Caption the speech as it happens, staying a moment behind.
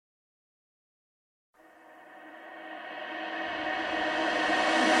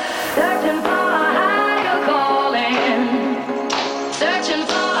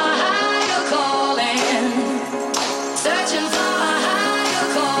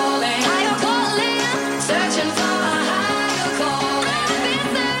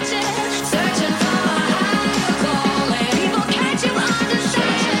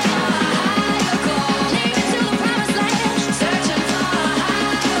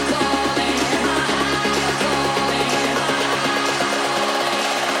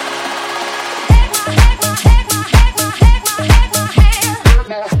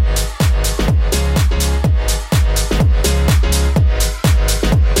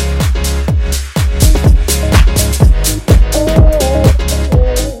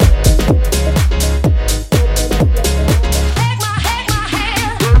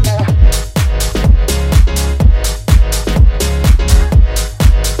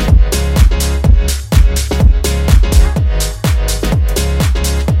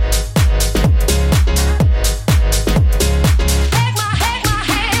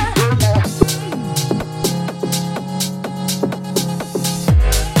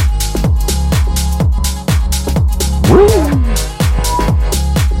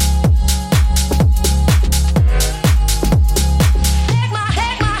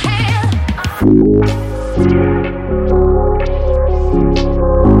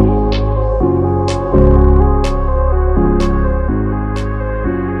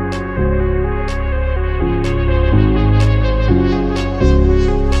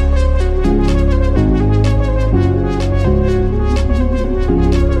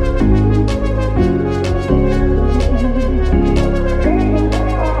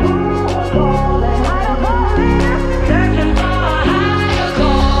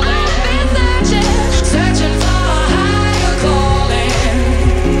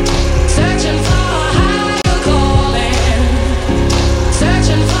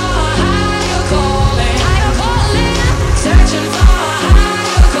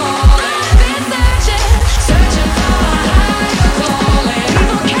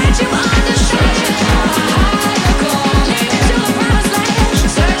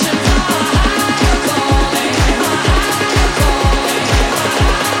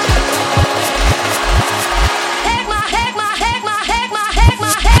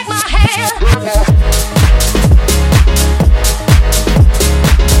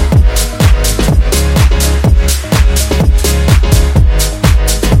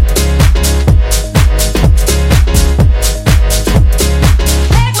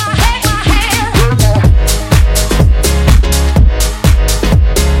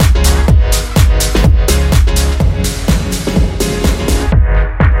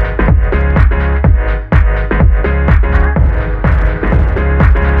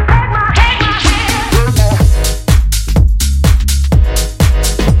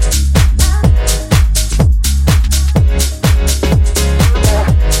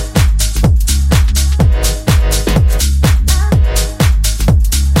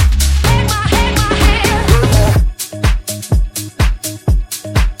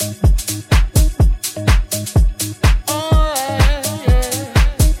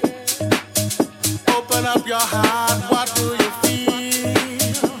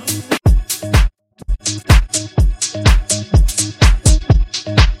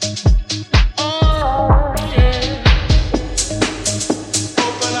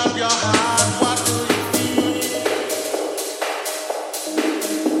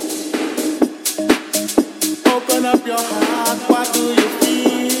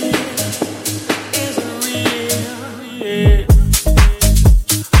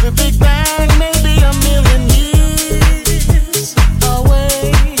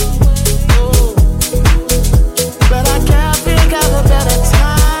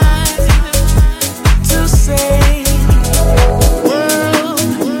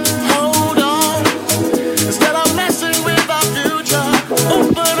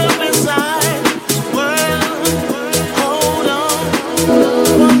Open up inside, world, hold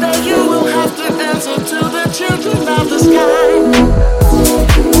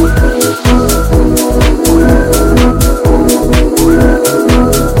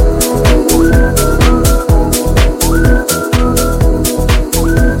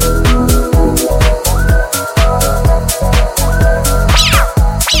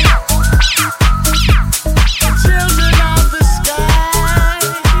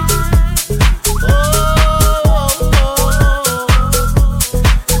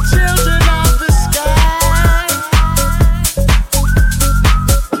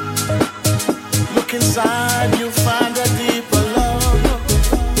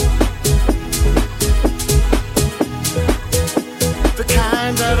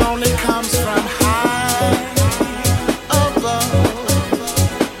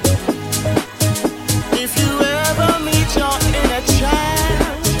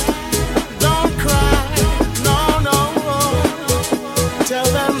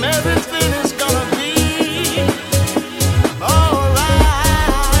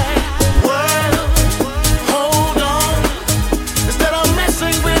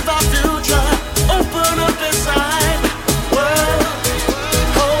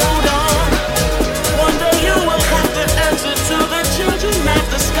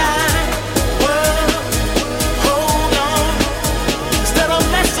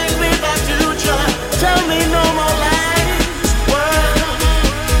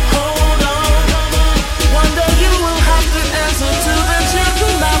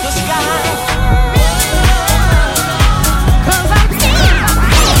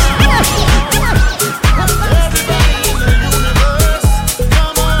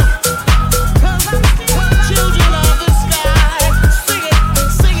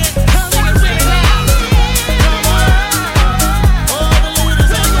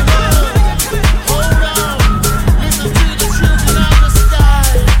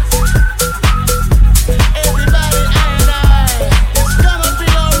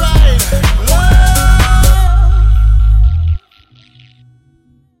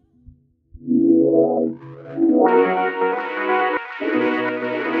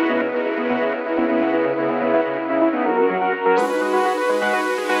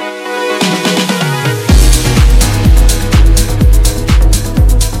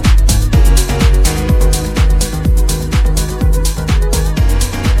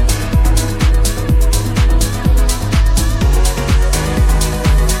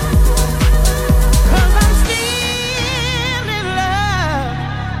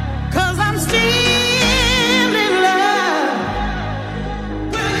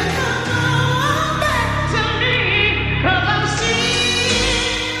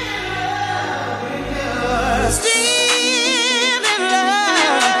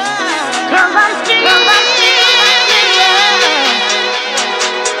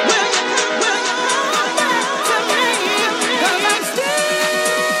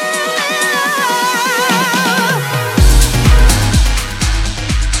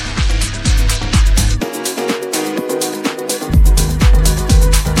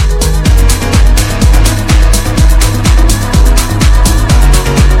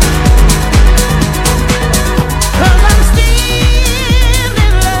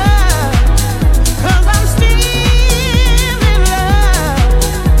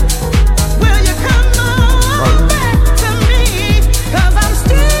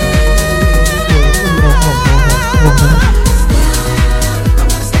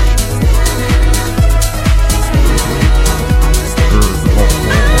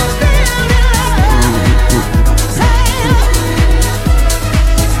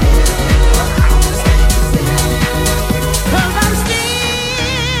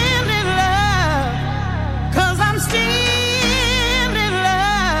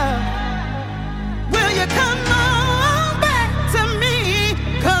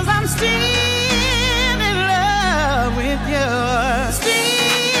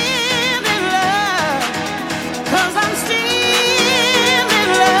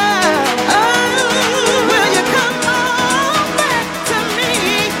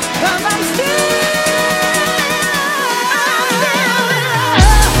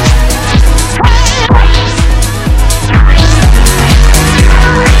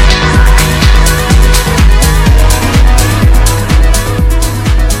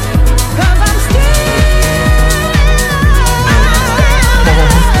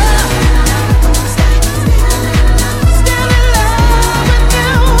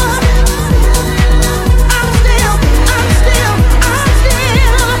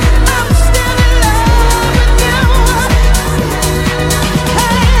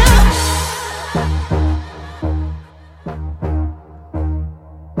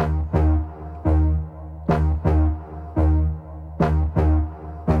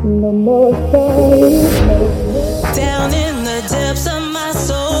Down in the depths of my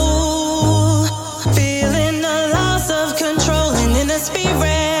soul, feeling the loss of control and in the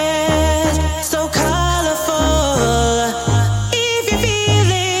spirit, so colorful. If you feel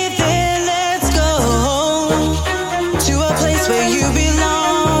it, then let's go to a place where you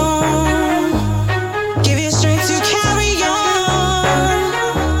belong. Give you strength to carry on.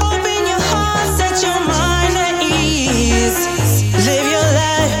 Open your heart, set your mind at ease. Live your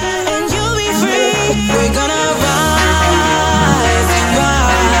life and you'll be free. We're gonna rise,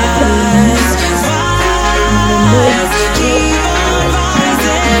 rise, rise. Keep on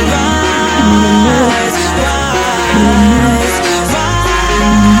rising, rise, rise, rise.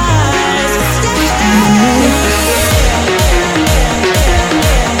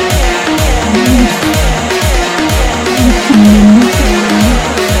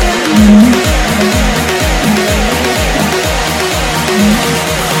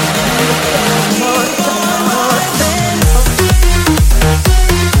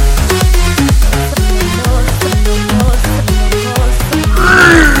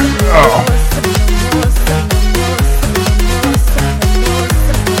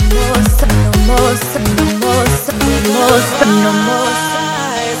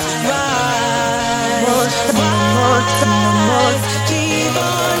 Keep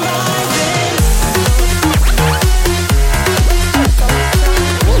on rising.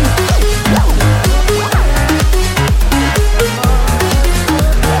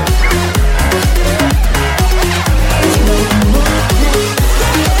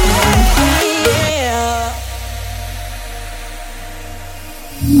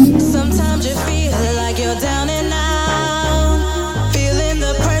 Sometimes you feel like you're down and out, feeling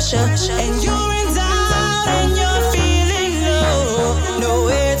the pressure, and you're in doubt, and you're feeling low,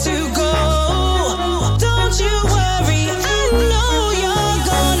 nowhere to go. Don't you worry, I know you're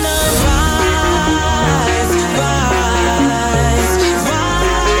gonna rise, rise, rise.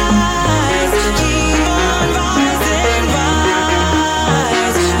 Keep on rising,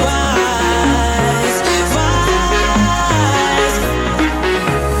 rise, rise, rise. Keep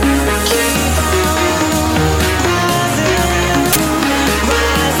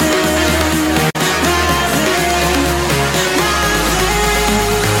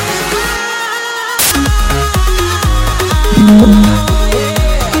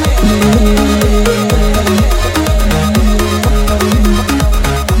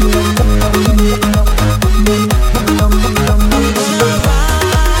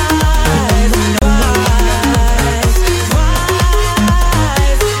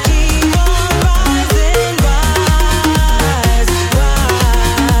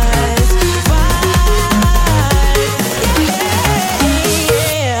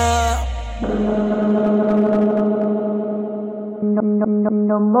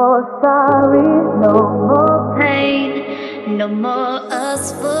No more sorries, no more pain, no more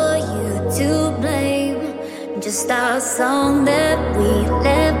us for you to blame. Just our song that we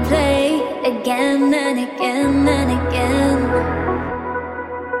let play again and again and again.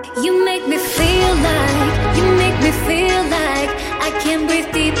 You make me feel like I can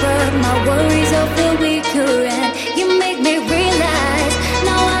breathe deeper. My worries all feel weaker, and you make me realize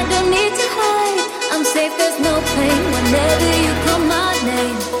now I don't need to hide. I'm safe, there's no pain whenever you call my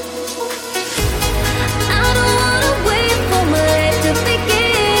name. I don't wanna wait for my life to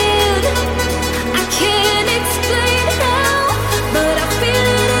begin. I can't explain how, but I feel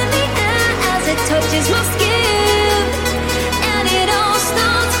it in the air as it touches my skin, and it all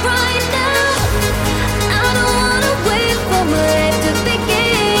starts right now. I don't wanna wait for my life to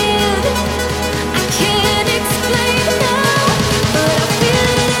begin. I can't explain how, but I feel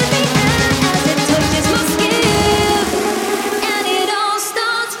it in the air as it touches my skin, and it all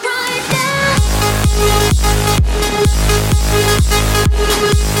starts right now.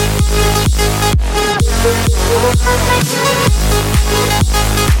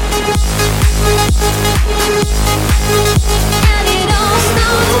 And it all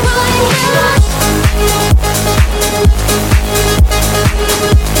starts right now.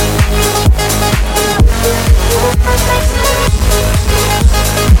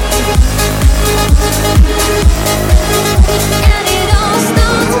 And it all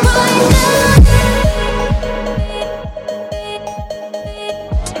starts right now.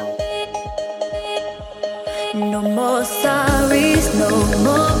 No more sorries, no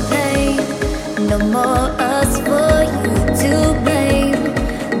more pain, no more us for you to blame.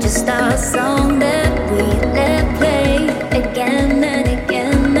 Just our song that we let play again and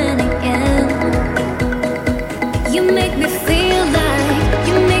again and again. You make me feel like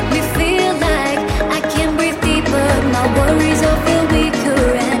I can breathe deeper. My worries all feel weaker,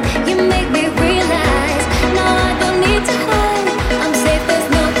 and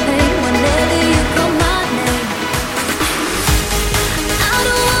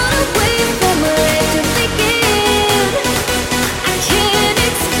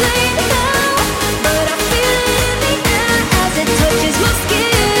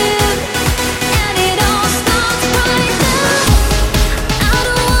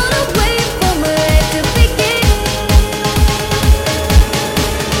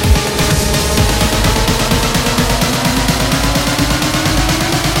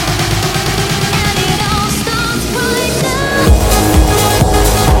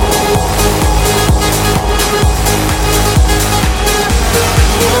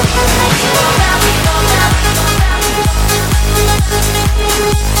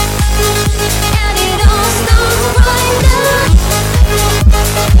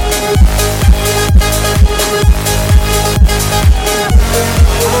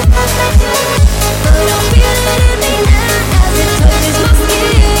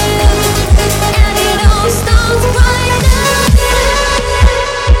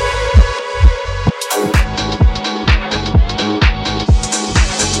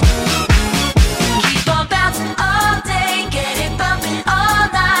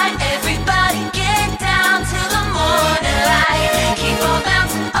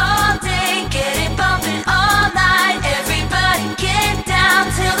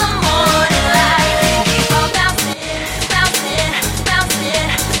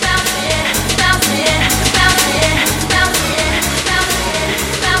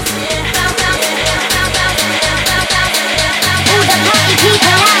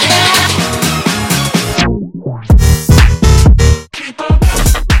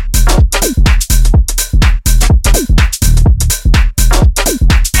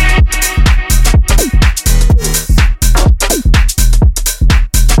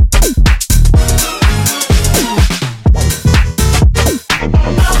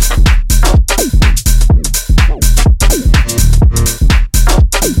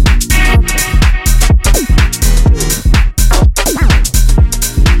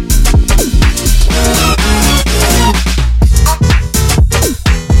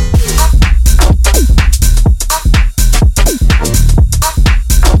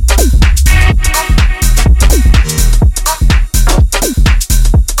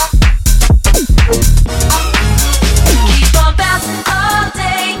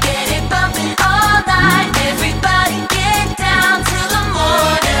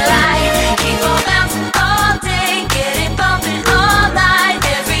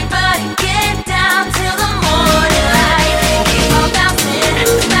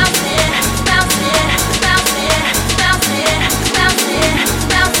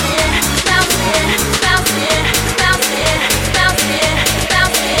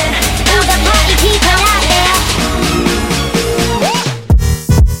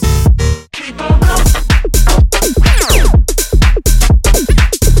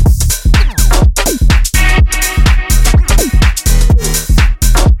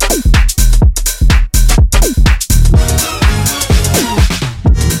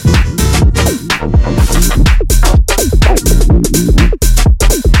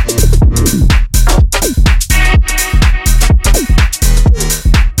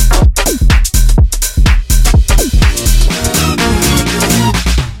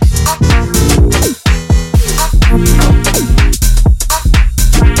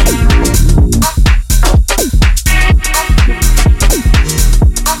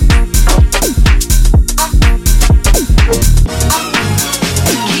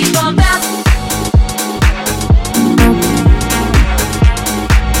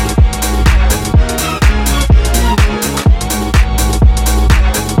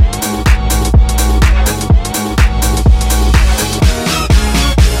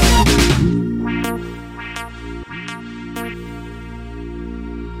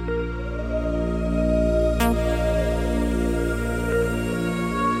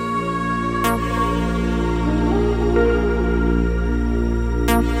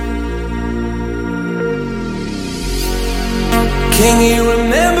Can you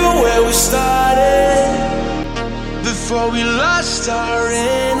remember where we started? Before we lost our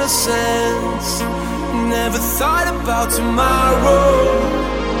innocence. Never thought about tomorrow.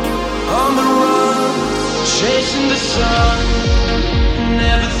 On the run, chasing the sun.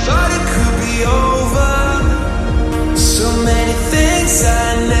 Never thought it could be over. So many things I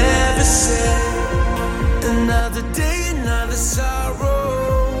never said. Another day, another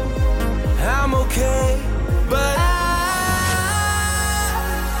sorrow. I'm okay, but I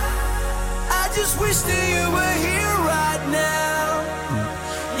just wish that you were here right now.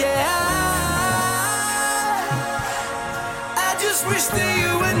 Yeah, I just wish that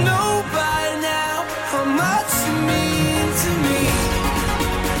you would know by now how much you mean to me.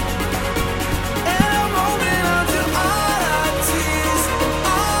 And I'm holding on to all our tears,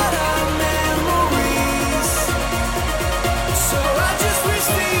 all our memories. So I just wish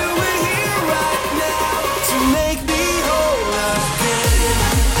that you were here right now to make me whole again.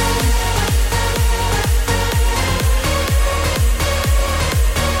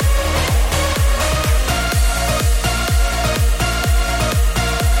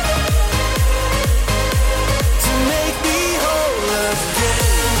 To make me whole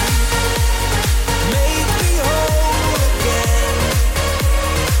again. Make me whole again.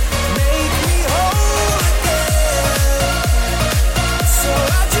 Make me whole again. So I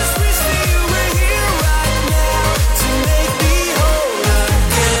just wish that you were here right now to make me whole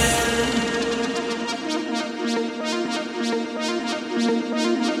again.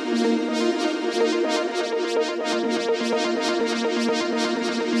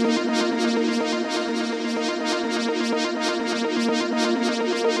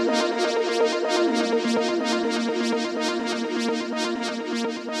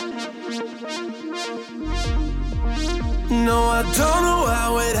 No, I don't know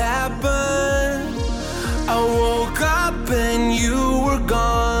how it happened. I woke up and you were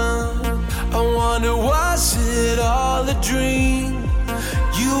gone. I wonder, was it all a dream?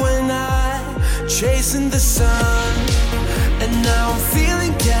 You and I chasing the sun. And now I'm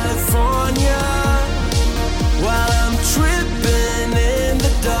feeling California while I'm tripping in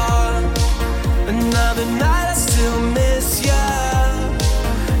the dark. Another night I still miss ya.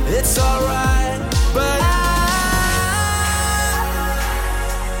 It's alright, but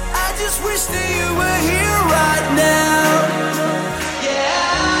I just wish that you were here right now.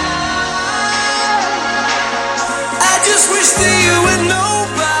 Yeah, I just wish that you would know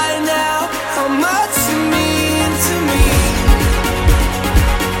by now how much you mean to me.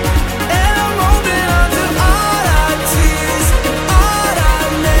 And I'm holding on to all our tears, all our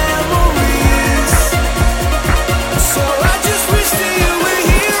memories. So I just wish that you were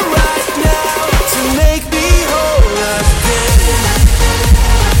here right now to make me whole again.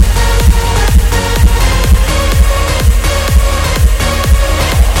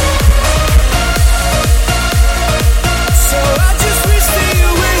 So I just wish that you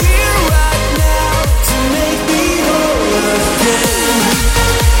were here right now to make me whole again.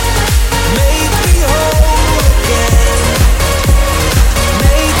 Make me whole again.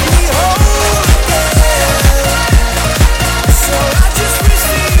 Make me whole again. So I just wish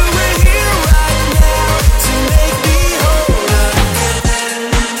that you were here right now to make me whole again.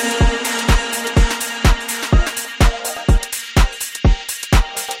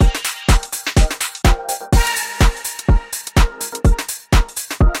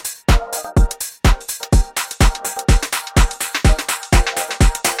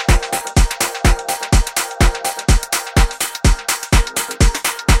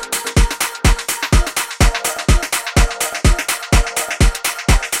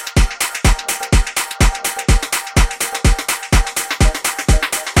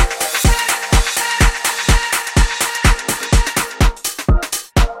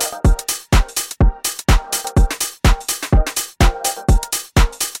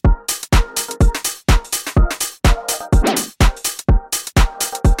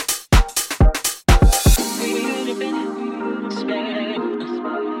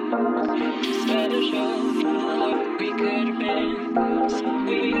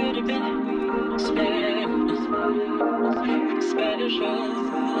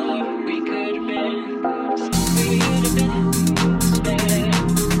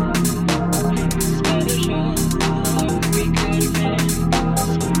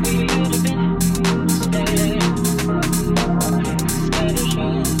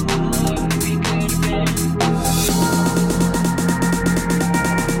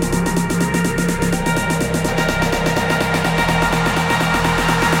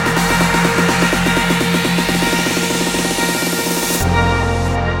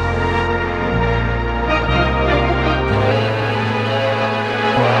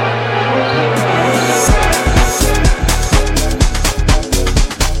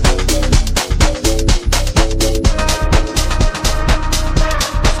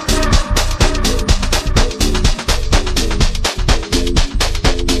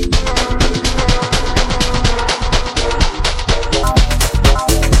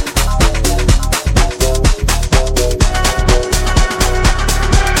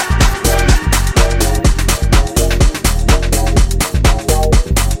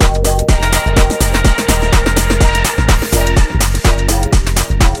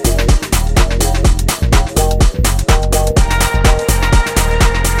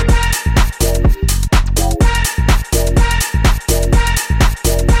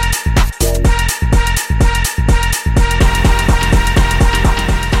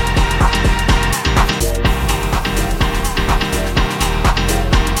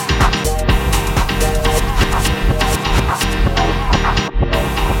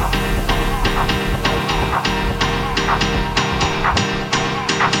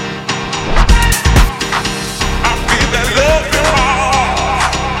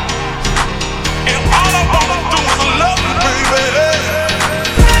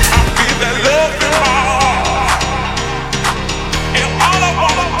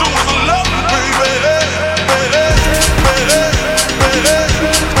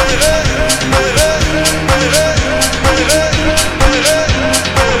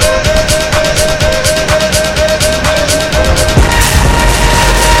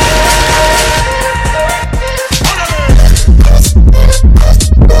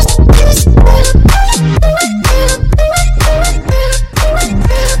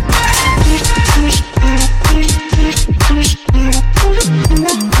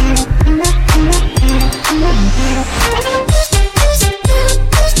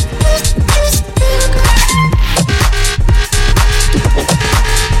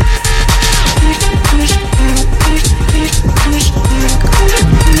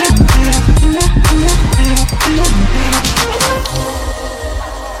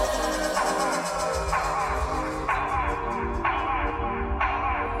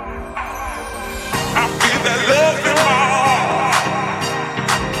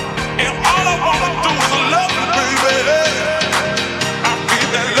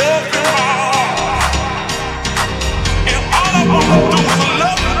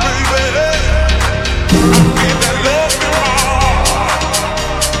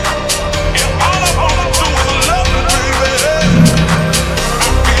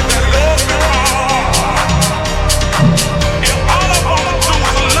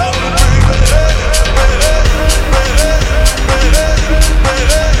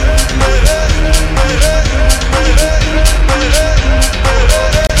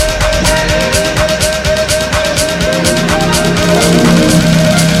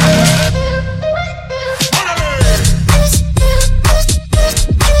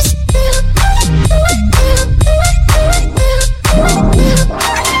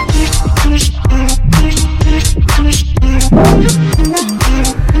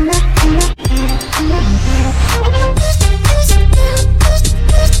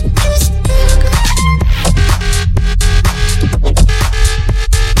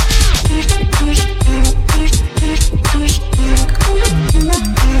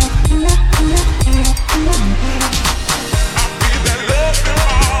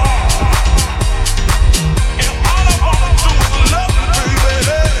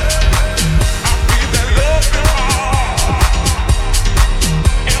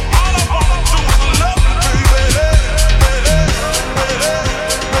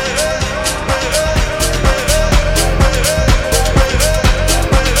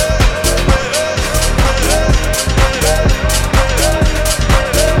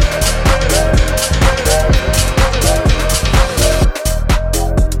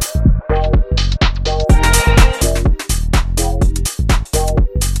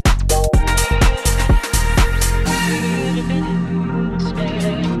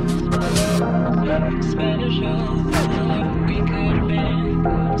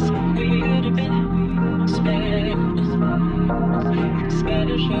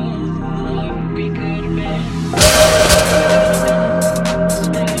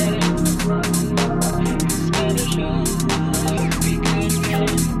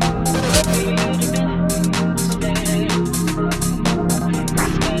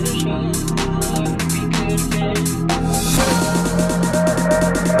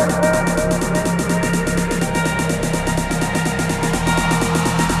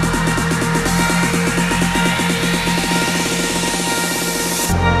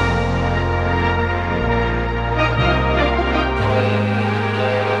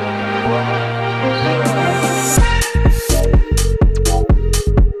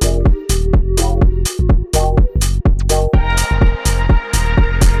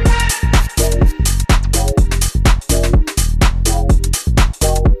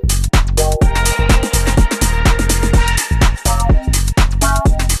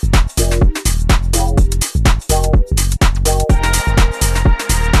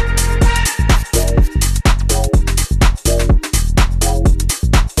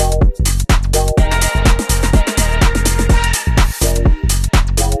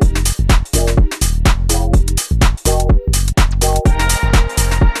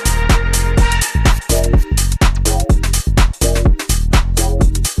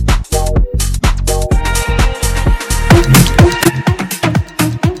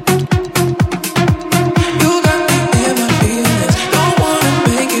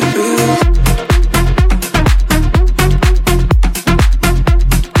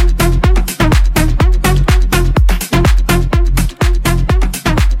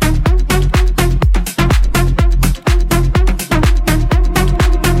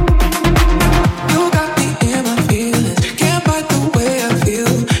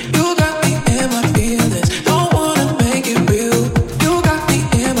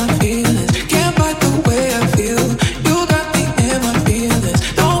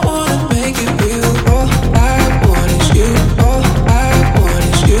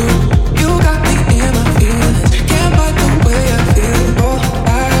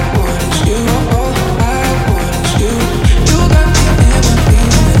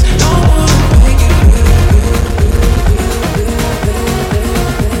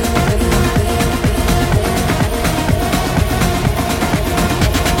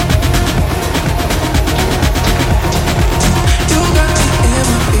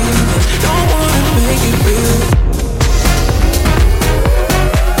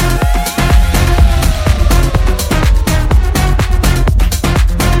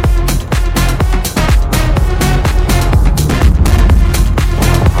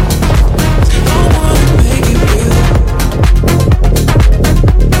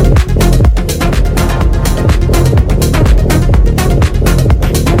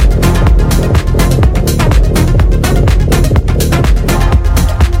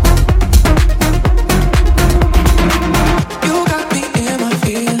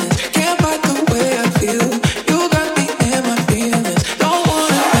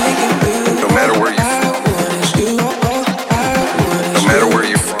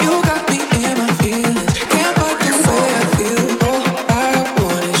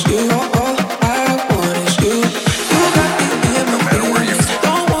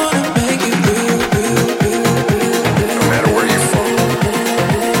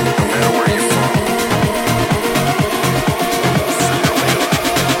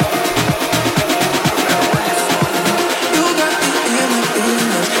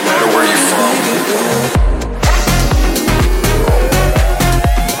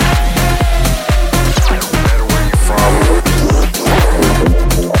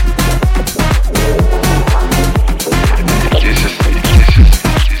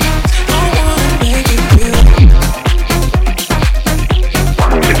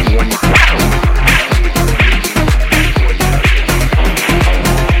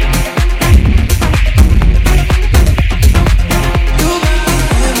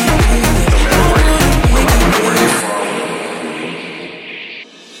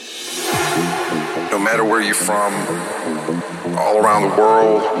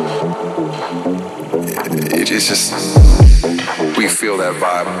 It's just, we feel that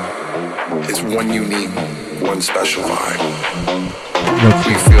vibe. It's one unique, one special vibe.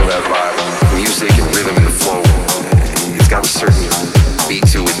 We feel that vibe. Music and rhythm and flow. It's got a certain beat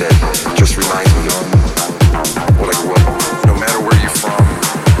to it that just reminds me of what I grew up. No matter where you're from,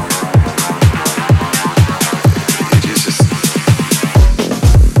 it's just,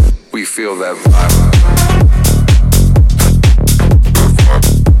 we feel that vibe.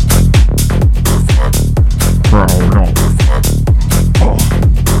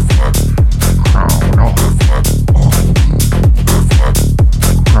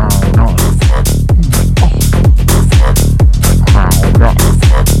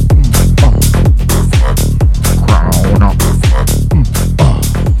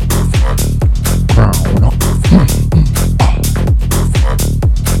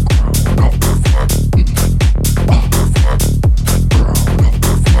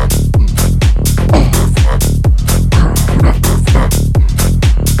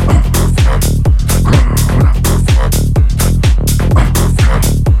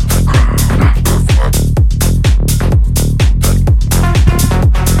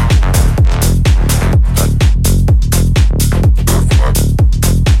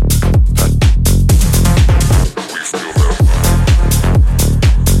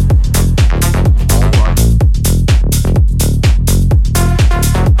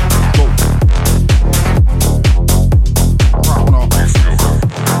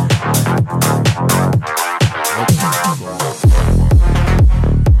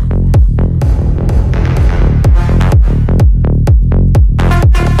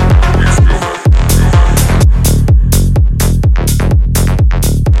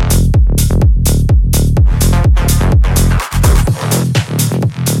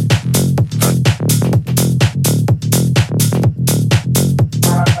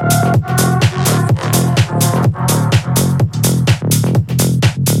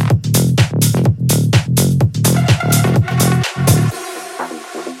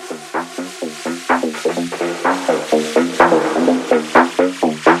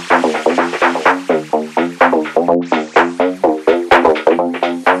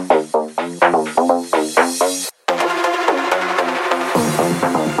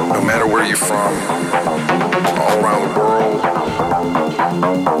 where you're from, all around the world.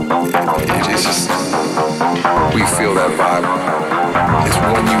 It's just, we feel that vibe. It's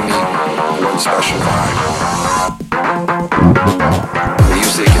one unique, one special vibe.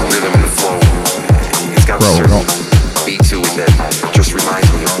 Music and rhythm and the flow. It's got a certain beat to it that just reminds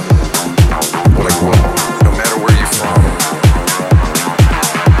me of what I grew up. No matter where you're from,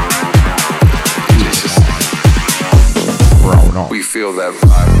 it's just, we feel that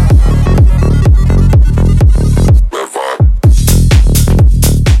vibe.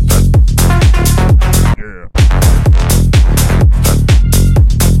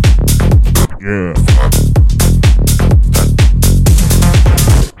 Yeah.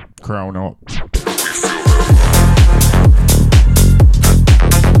 Crown up.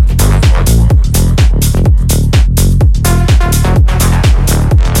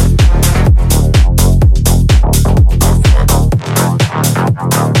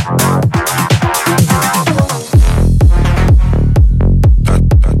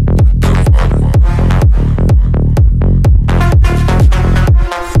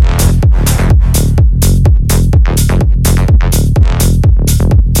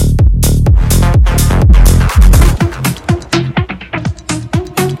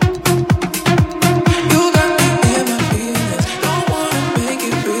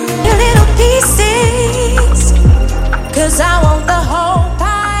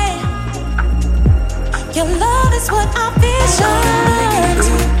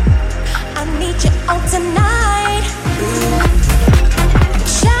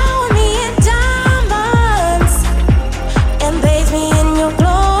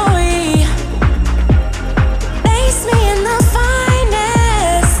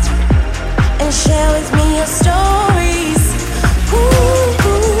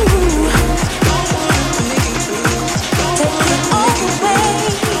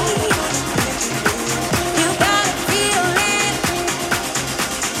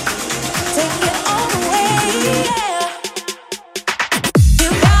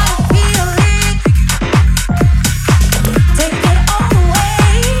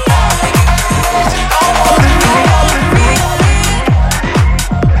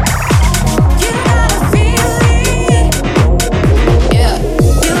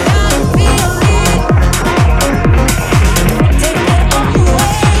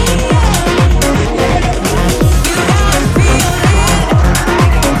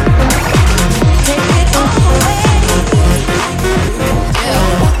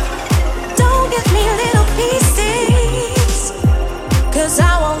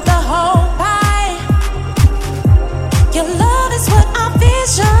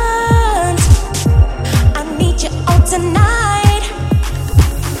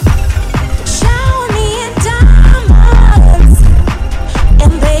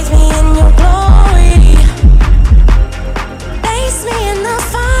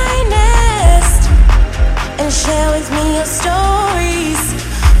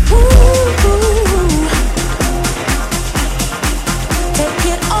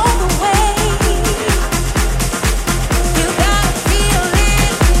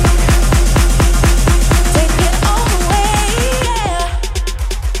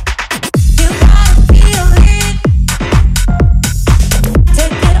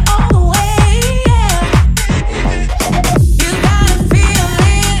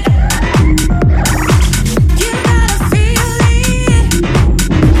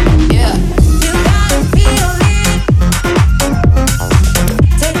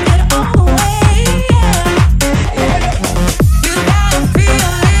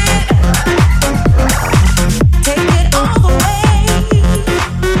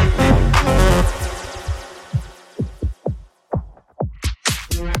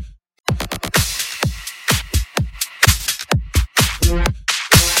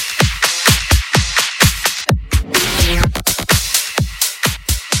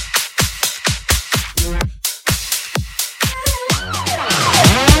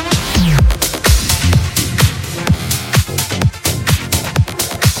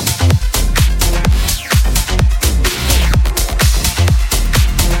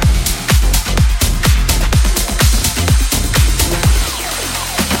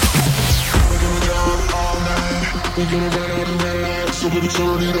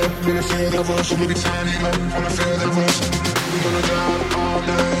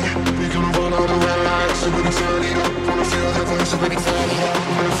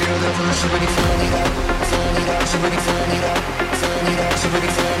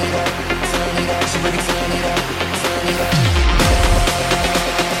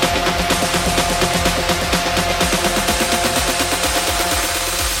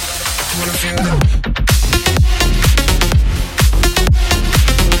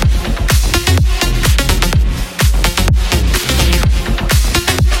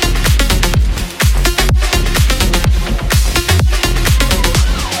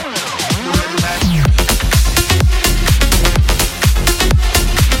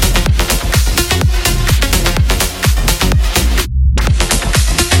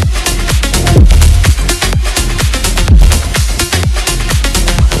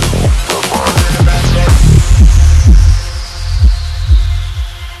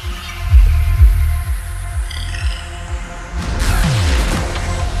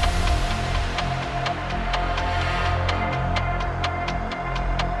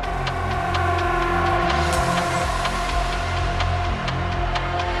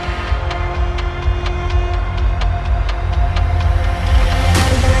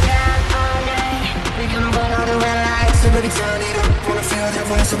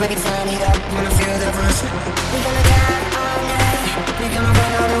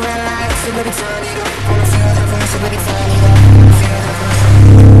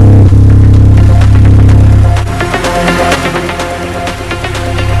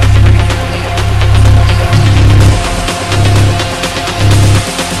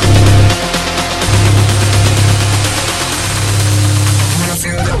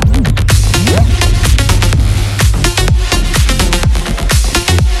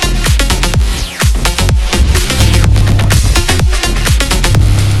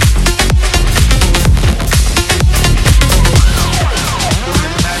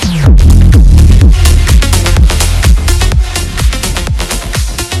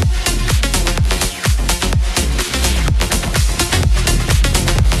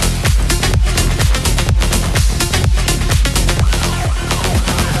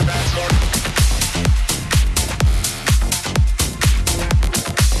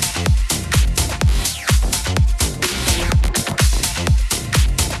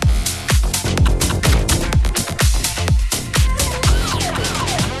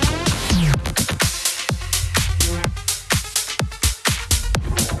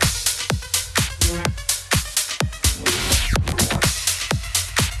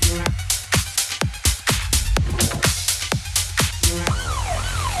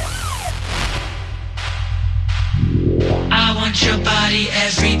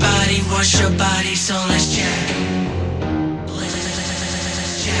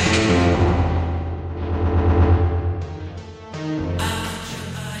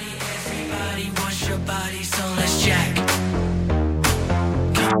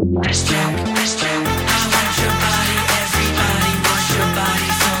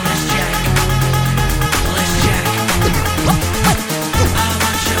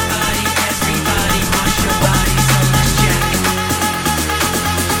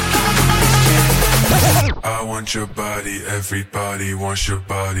 Your body, everybody wants your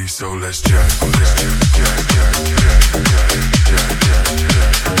body, so let's jack, jack, jack, jack, jack, jack,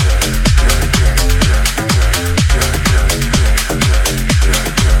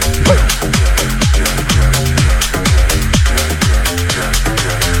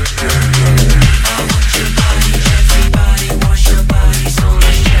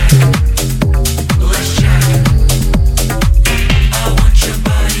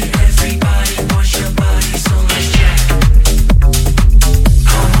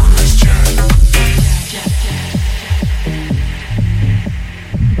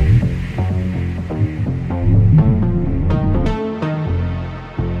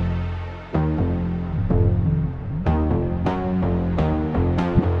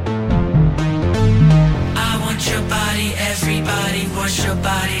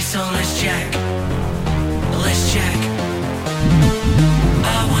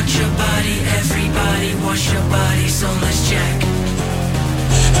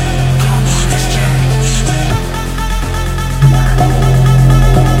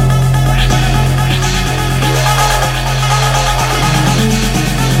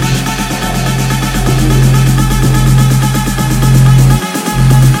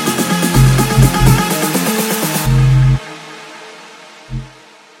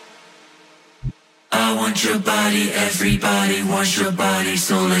 Everybody wants your body,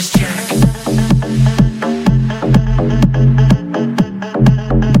 so let's jack.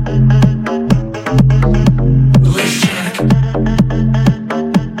 Let's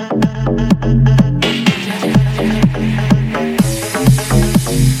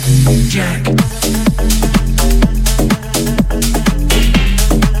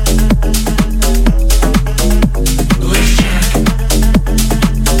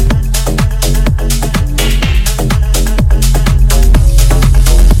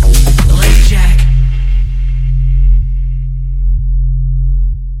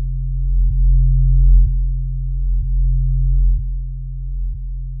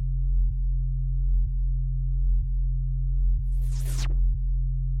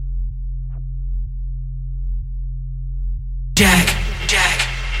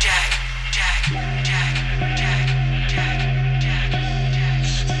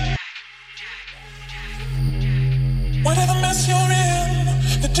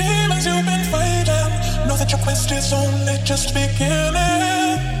you've been fighting, know that your quest is only just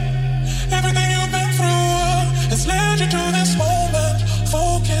beginning. Everything you've been through has led you to this moment.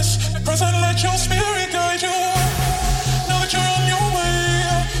 Focus, be present, let your spirit guide you. Know that you're on your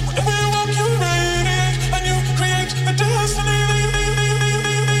way. Whenever you walk, you radiate, and you create the destiny.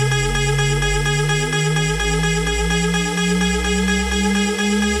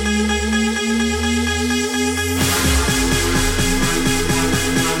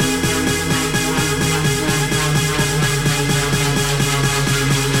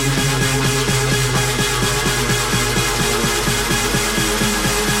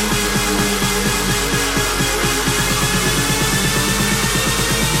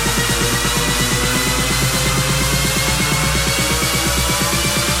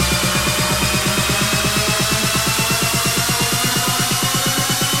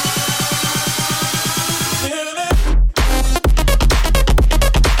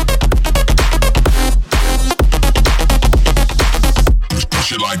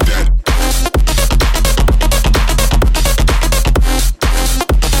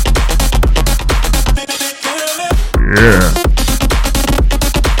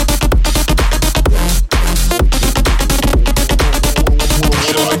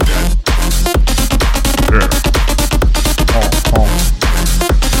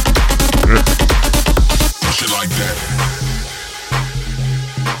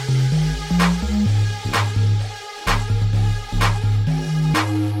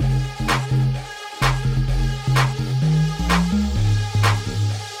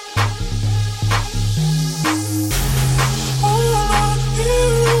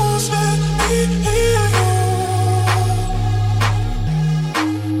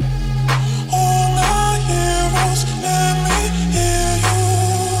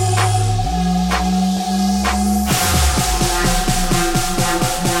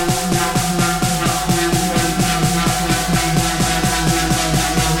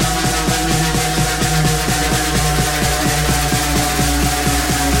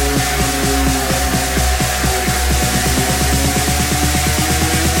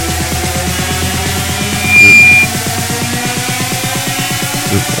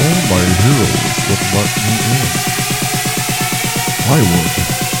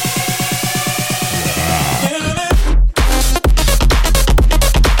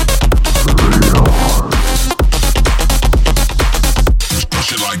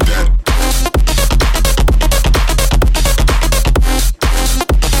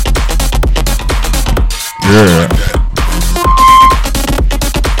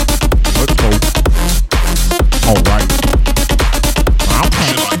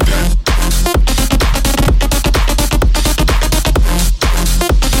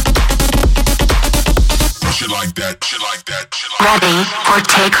 Ready for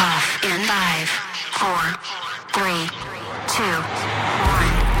takeoff in 5, 4, 3, 2, 1,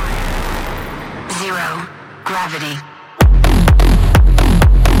 0, gravity.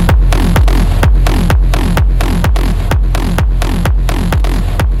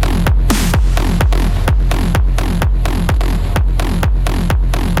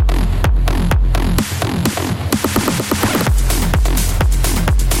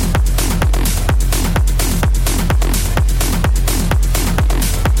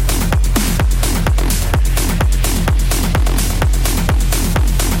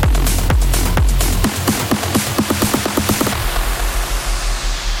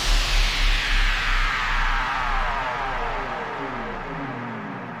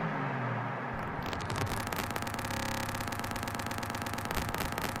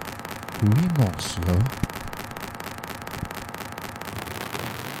 Oui, morceau.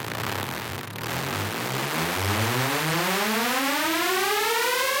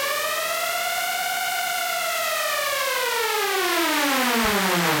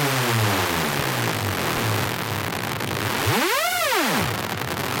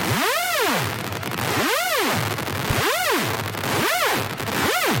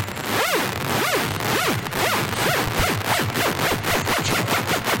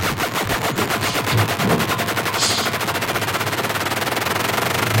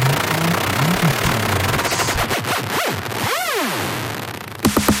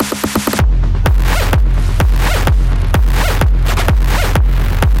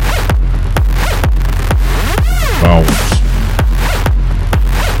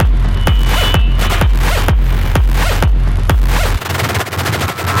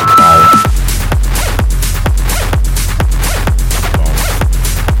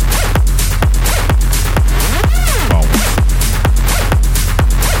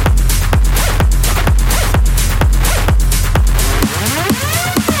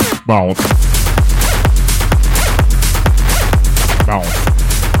 Bounce. Bounce.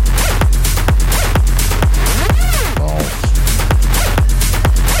 Bounce.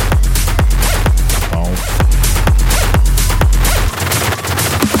 Bounce.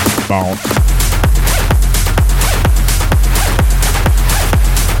 Bounce.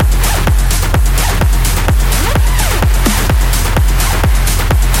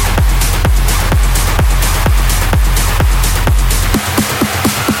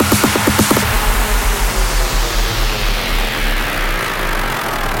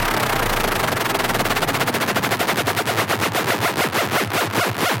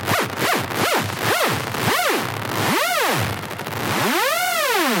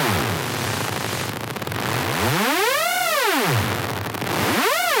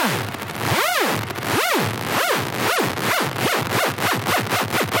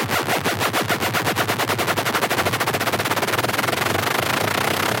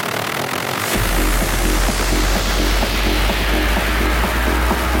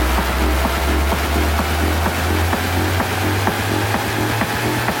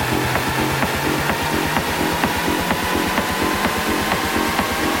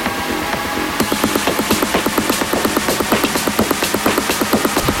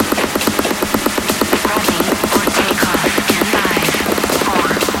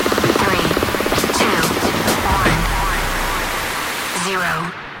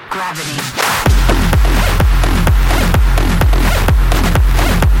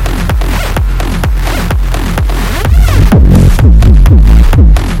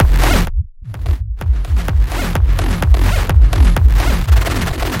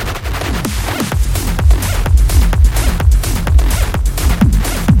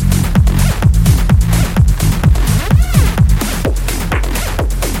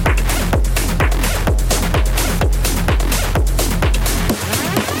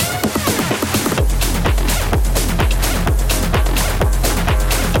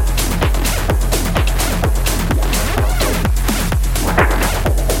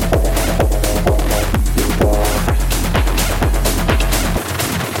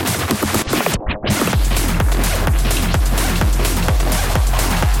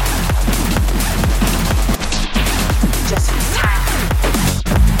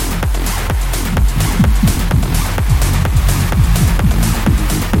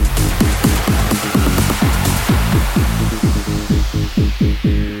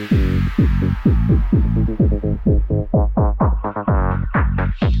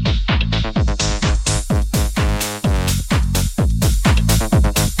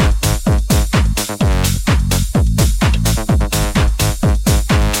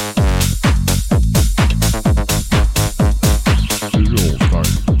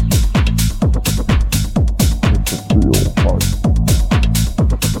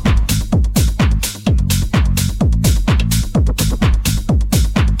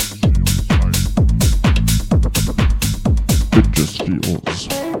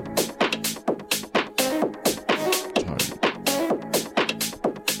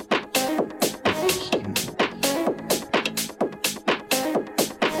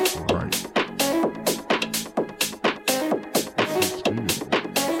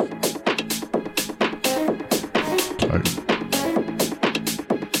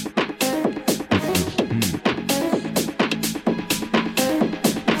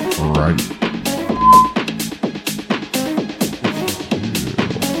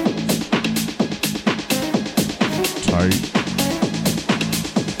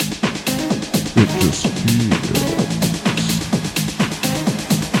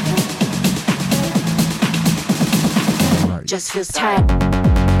 Just feels tight.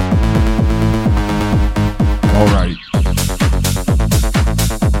 All right.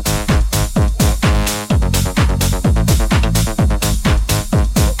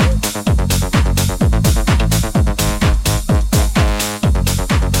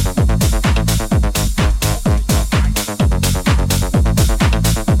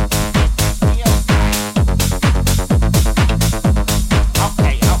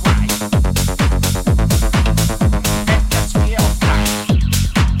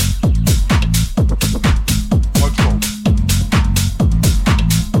 Let's go.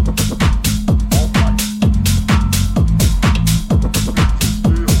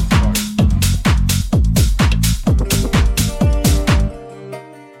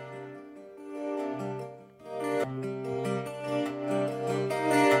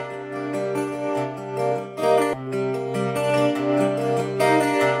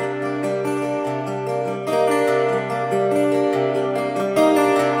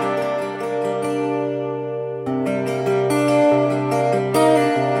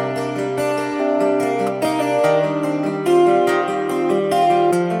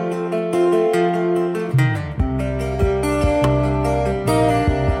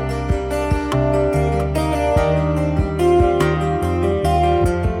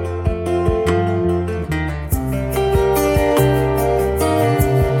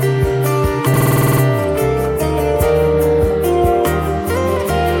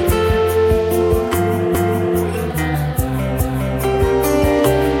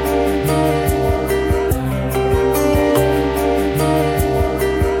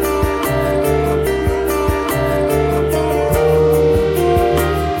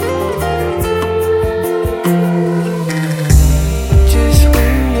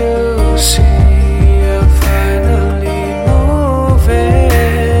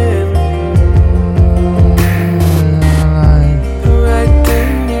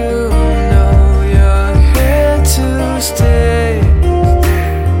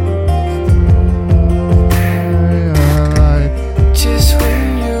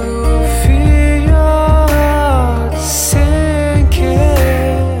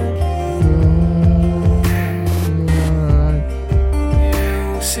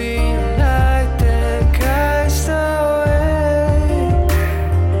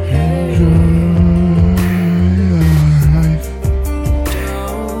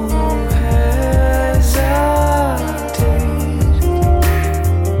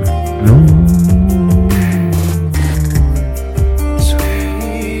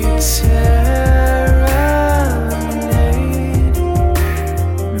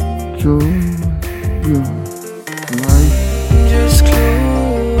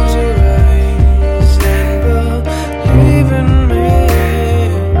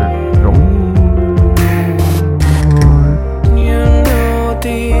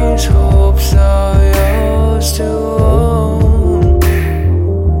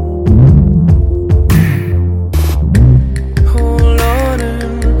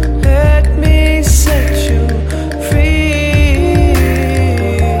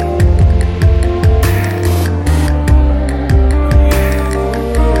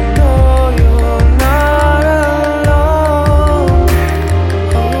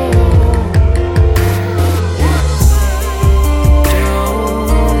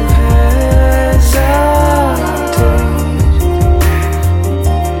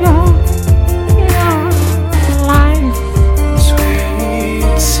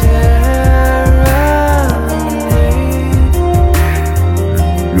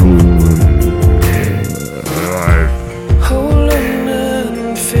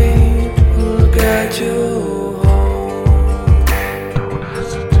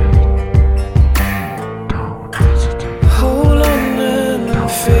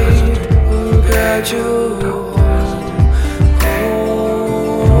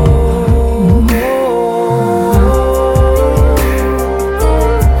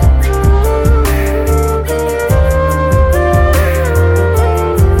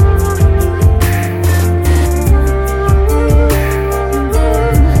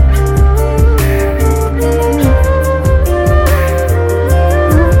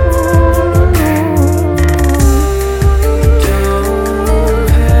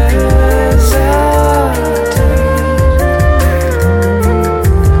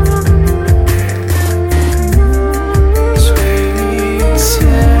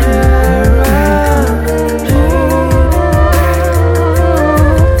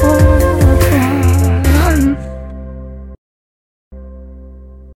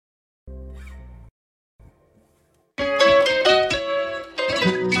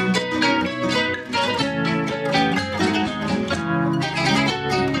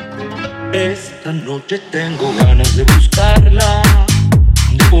 Esta noche tengo ganas de buscarla,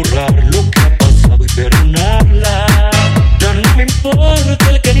 de borrar lo que ha pasado y perdonarla. Ya no me importa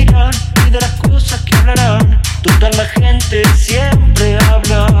el que dirán ni de las cosas que hablarán. Total, la gente siempre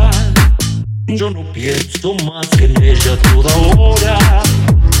habla. Yo no pienso más que en ella toda hora.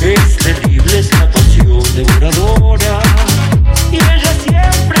 Es terrible, es la pasión devoradora. Y ella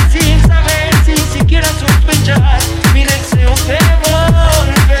siempre sin saber, sin siquiera sospechar, mi deseo de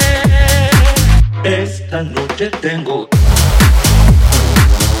volver. Esta noche tengo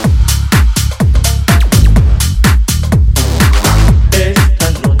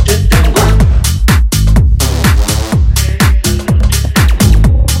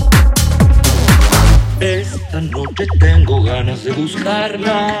Esta noche tengo ganas de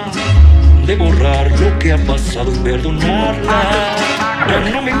buscarla, de borrar lo que ha pasado y perdonarla. Ya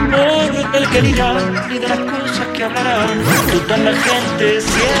no me importa el que dirán ni de las cosas que hablarán. Total, la gente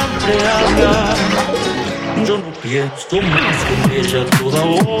siempre habla. Yo no pienso más que en ella toda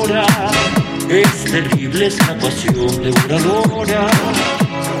hora. Es terrible, es la pasión devoradora.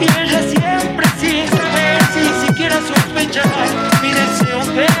 Y ella siempre sin saber, sin siquiera sospechar, mi deseo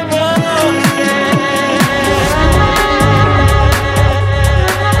de volver.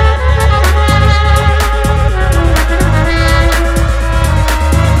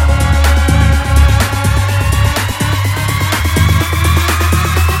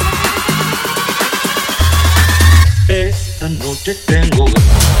 Esta noche tengo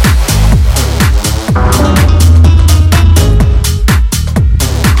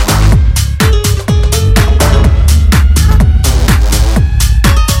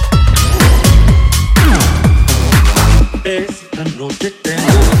Esta noche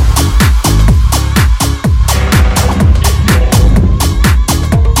tengo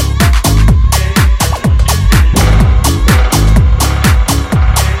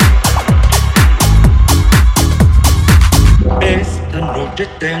Esta noche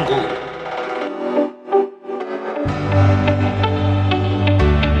tengo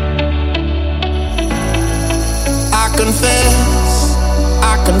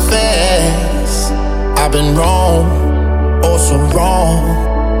I confess, I've been wrong, oh so wrong.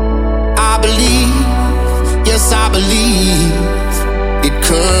 I believe, yes I believe, it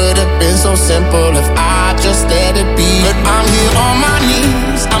could have been so simple if I just let it be. But I'm here on my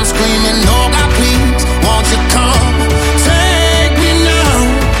knees, I'm screaming, oh God please, won't you come, take me now.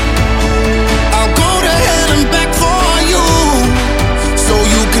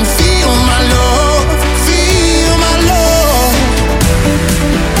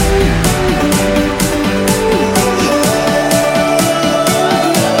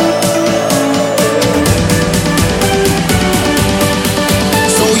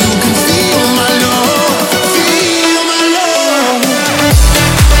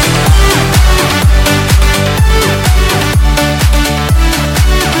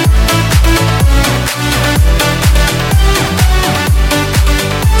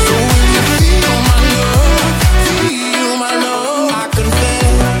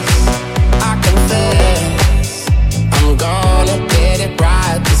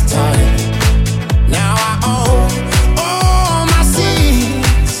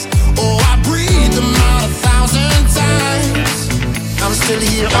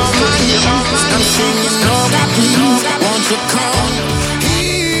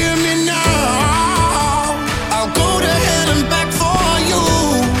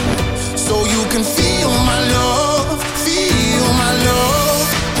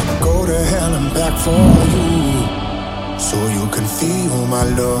 feel my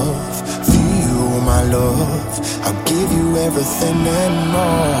love, feel my love. I'll give you everything and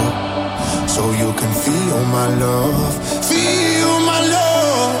more, so you can feel my love, feel my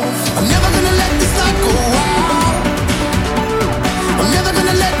love. I'm never gonna let this night go out. I'm never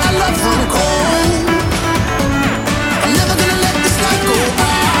gonna let our love run cold. I'm never gonna let this night go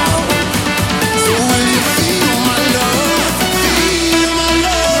out. So will you feel my love, feel my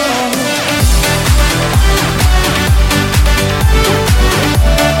love?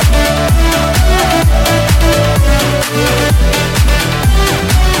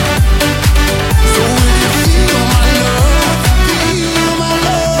 So will you feel my love, feel my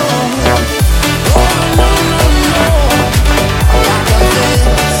love? Oh,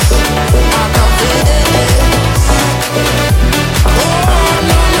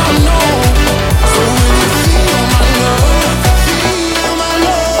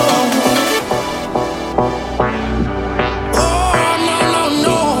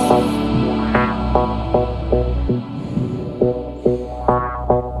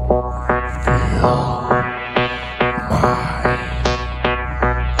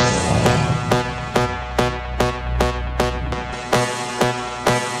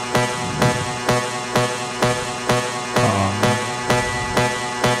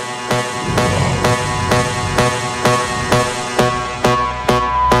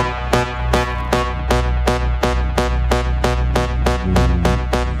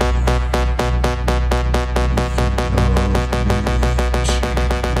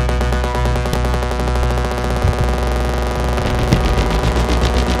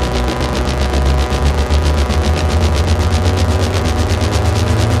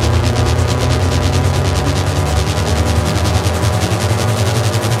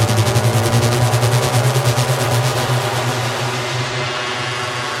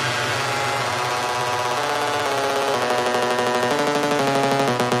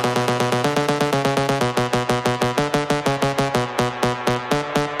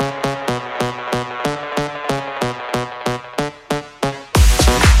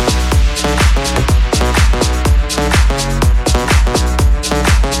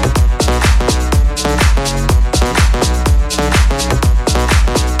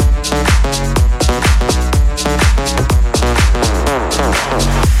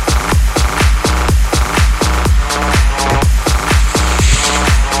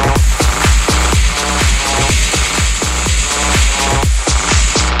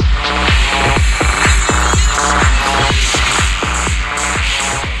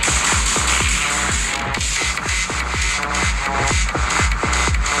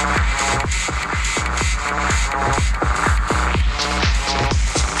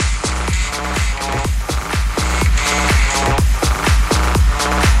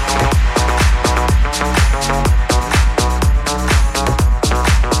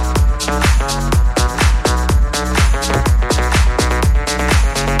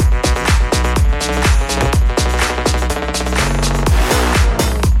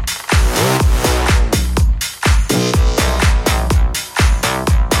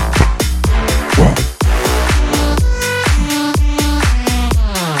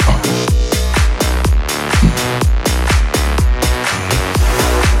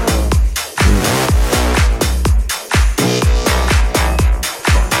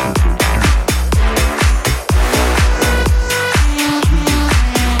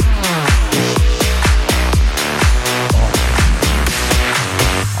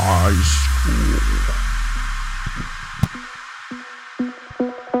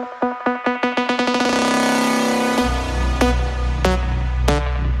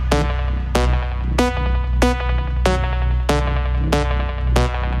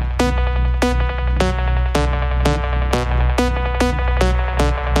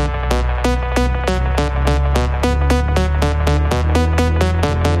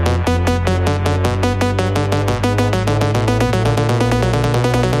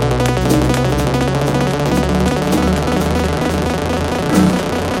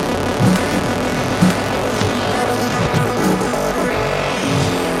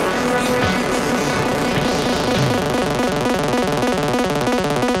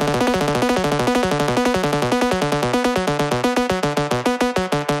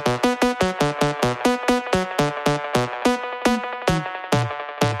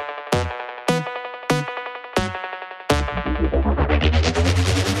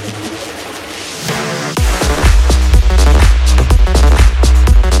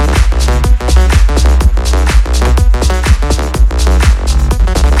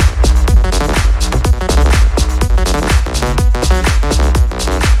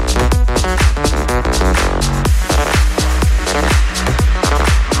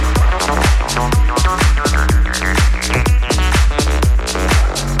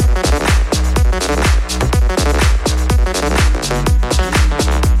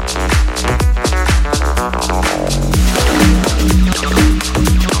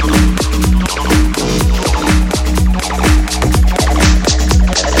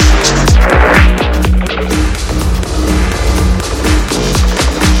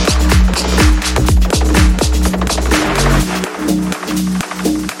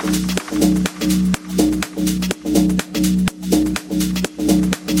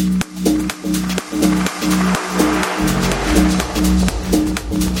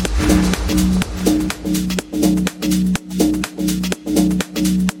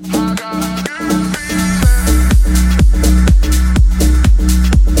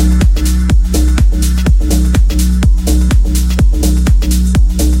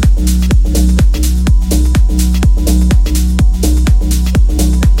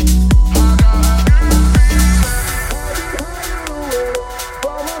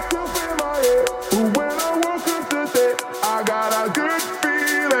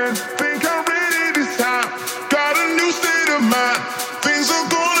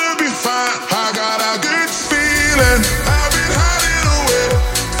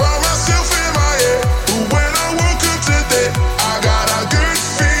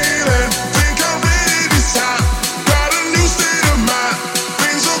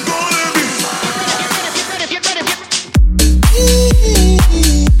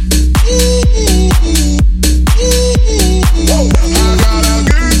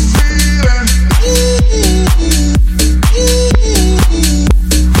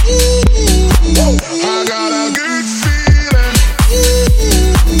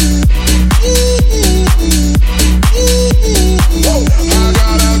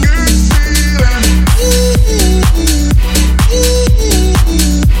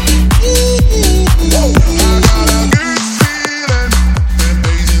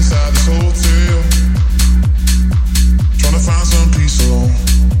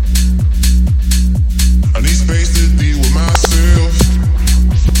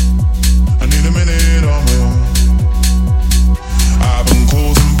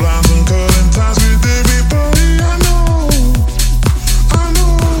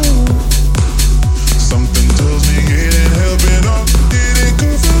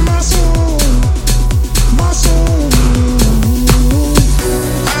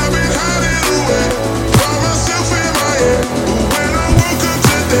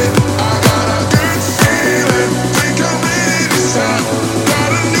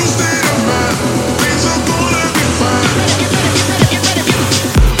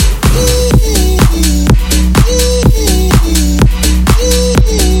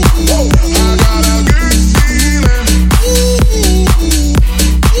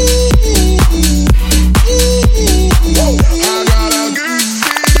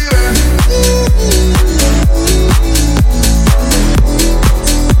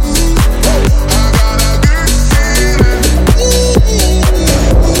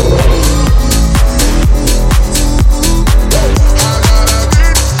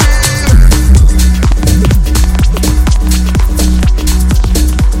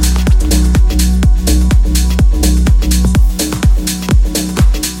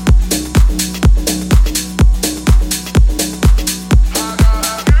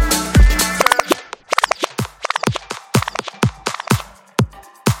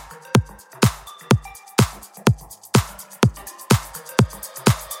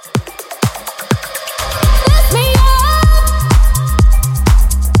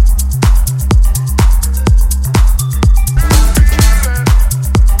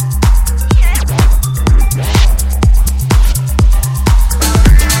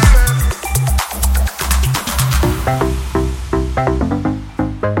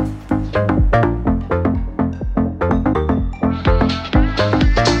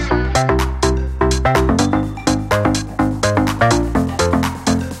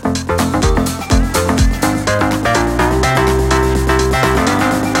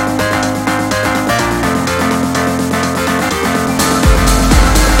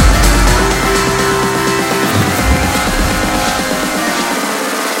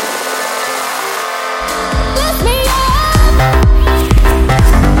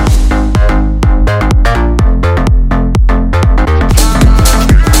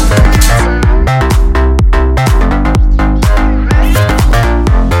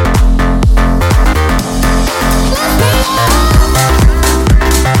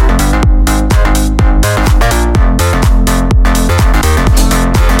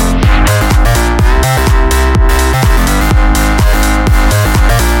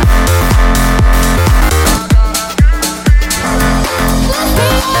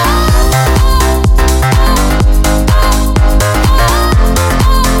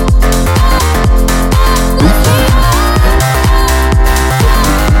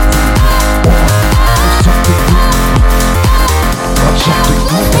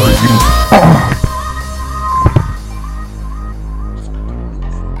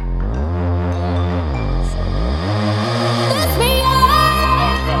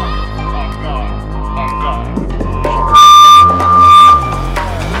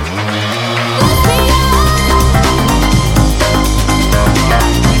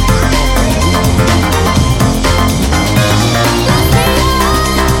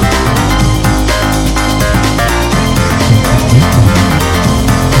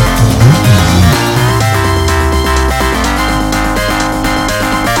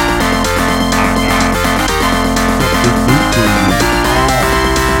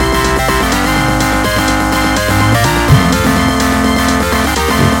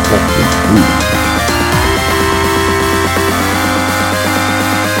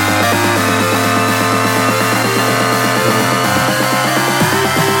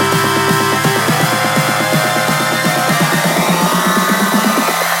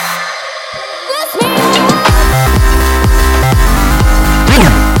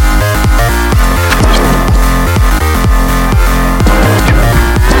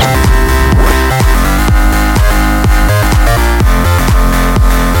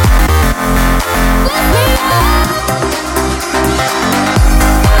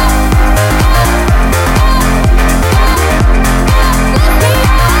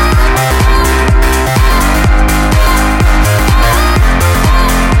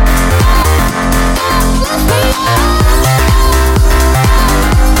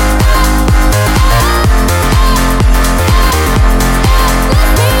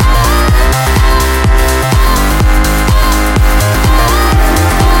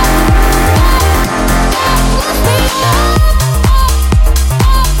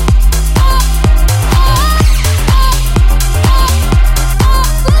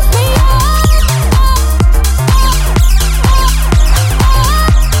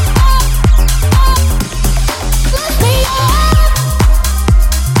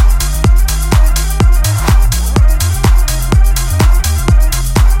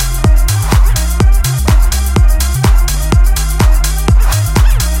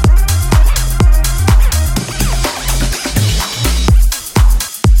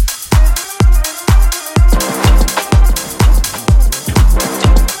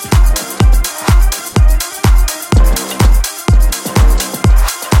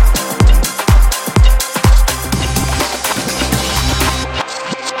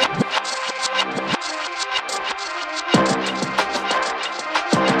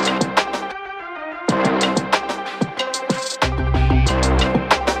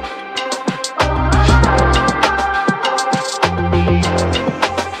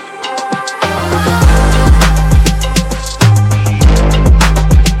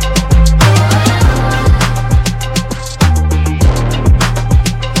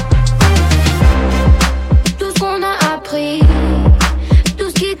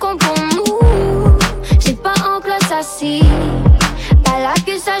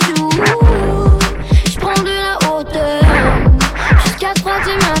 ça joue. J'prends de la hauteur jusqu'à 3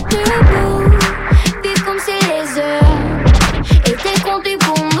 du matin. Vivre comme c'est les heures était compté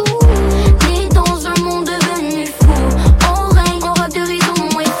pour nous. Né dans un monde devenu fou. On règne, on rêve de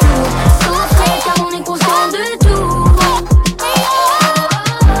raison et fou. Sans trait car on est conscient de tout.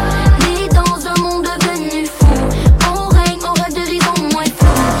 Né dans un monde devenu fou. On règne, on rêve de raison et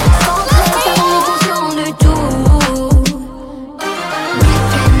fou. Sans trait car on est conscient de tout.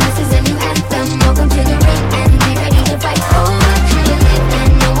 Weekend, this is a new anthem. Welcome to the ring and be ready to fight for what you believe in.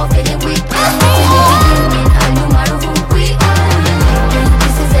 No more feeling weak. It's a new beginning, a new model who we are.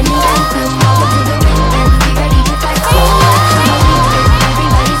 This is a new anthem. Welcome to the ring and be ready to fight for what you believe in.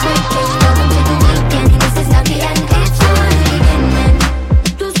 Everybody's waking. Welcome to the weekend. This is not the end, it's only the beginning.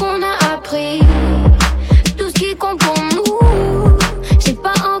 Tout ce qu'on a appris, tout ce qui compte pour nous, c'est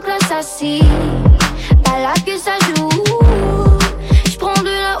pas en classe assis, pas là que ça joue. J'prends de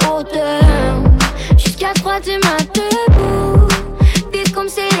la hauteur jusqu'à 3 du matin. Vivre comme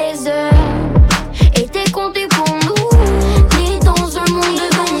c'est les heures était compté pour nous. Né dans un monde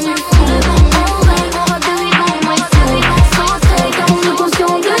devenu fou. On rêve, on rêve de raison et fou. Sans trait car on est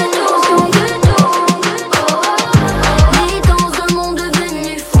conscient de tout. Né dans un monde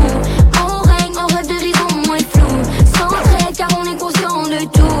devenu fou. On règne, on rêve de raison et flou. Sans trait car on est conscient de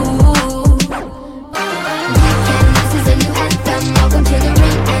tout. Weekend, this is a new anthem. Welcome to the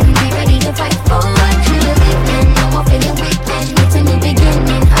ring and be ready to fight for what you believe in. No more feeling weak and it's a new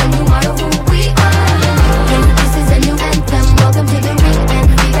beginning, a new model who we are. This is a new anthem. Welcome to the ring and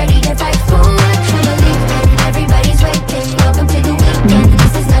be ready to fight for what you believe in. Everybody's waking. Welcome to the weekend.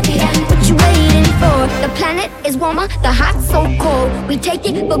 This is not the end. What you waiting for? The planet is warmer, the hot so cold. We take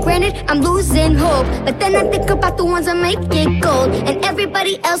it for granted, I'm losing hope. But then I think about the ones that make it gold. And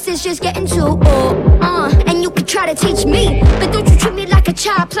everybody else is just getting too old. And you can try to teach me, but don't you treat me like a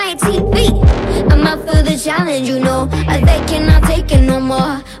child playing TV. I'm up for the challenge, you know. They cannot take it no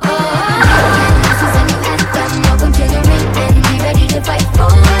more. This is a new anthem. Welcome to the ring and be ready to fight for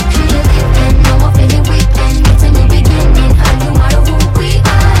what you believe in. No more feeling weak and it's a new beginning, a new model who we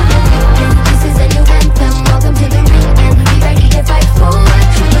are. This is a new anthem. Welcome to the ring and be ready to fight for what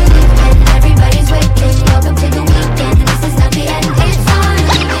you believe in. Everybody's waking. Welcome to the weekend. This is not the end, it's only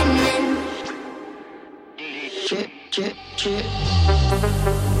the beginning. So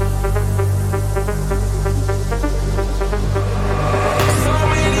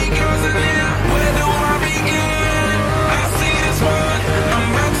many girls in there, where do I begin? I see this one, I'm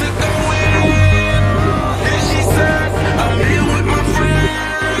about to go in. And she said, I'm here with my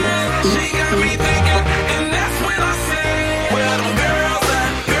friend. She got me thinking, and that's when I say, where them girls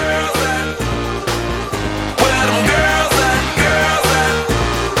at, girls at? Where them girls at, girls at?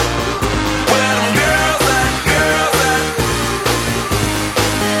 Where them girls at, girls at?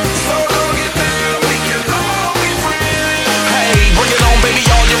 So don't get down, we can all be friends. Hey, bring it on, baby,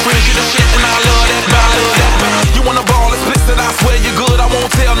 all your friends, you the shit, and I love that body. You wanna ball explicit, I swear you're good, I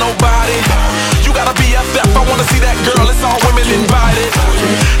won't tell nobody. You gotta be FF, I wanna see that girl, it's all women invited.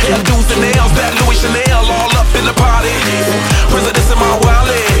 Hairdos and nails, that Louis Chanel, all up in the party. Presidents in my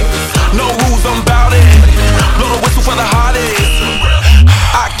wallet, no rules, I'm bout it. Blow the whistle for the hottest.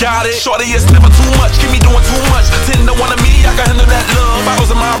 I got it, shorty, it's never too much, keep me doing too much. 10 to 1 of me, I can handle that love. Bottles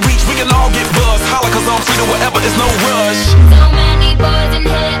in my reach, we can all get buzzed. Holla cause I'm free to whatever, it's no rush. So many boys in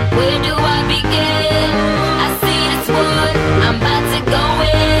here, where do I begin? I see this one, I'm about to go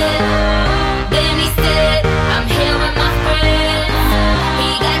in. Then he said, I'm here with my friend.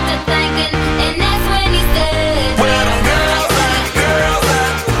 He got to thinking, and that's when he said, Where them girls at, girls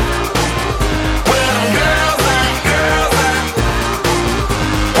at? Where them girls at, girls at?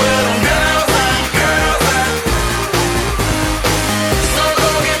 Where them girls at, girls at? So go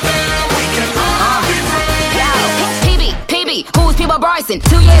get down, we can all be friends. Yo, PB, who's People Bryson?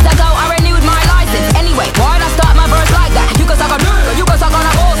 2 years ago, I renewed my license. Anyway, why'd I start my verse like that? You can suck on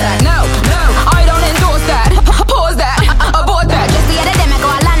a horse that. No, I don't endorse that. Pause that, abort that. Just the other day, I go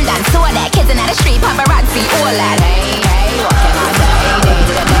to London, saw that kids in the street, paparazzi, all that. Hey, what can I say?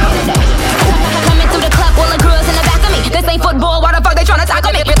 Coming through the club, all the girls in the back of me. This ain't football, why the fuck they tryna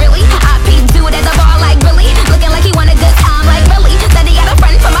tackle me? Really? I peep dude at the bar like Billy, looking like he want a good time like Billy. Said he got a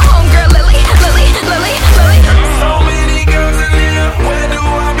friend from my homegirl Lily. So many girls in here, where do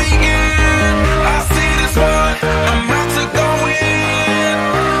I begin? I see this one.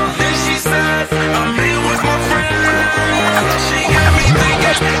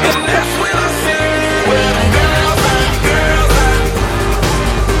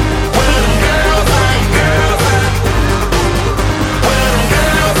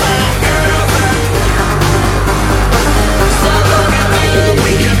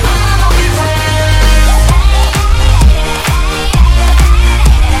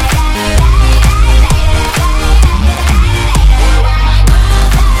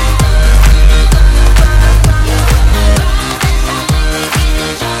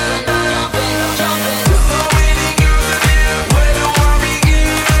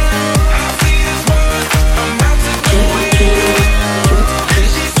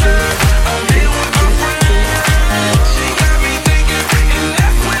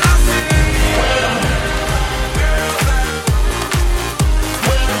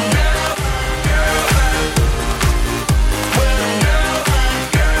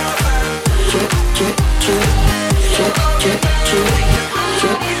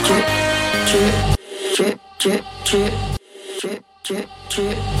 drip, drip, drip, drip,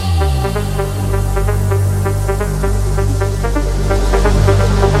 drip.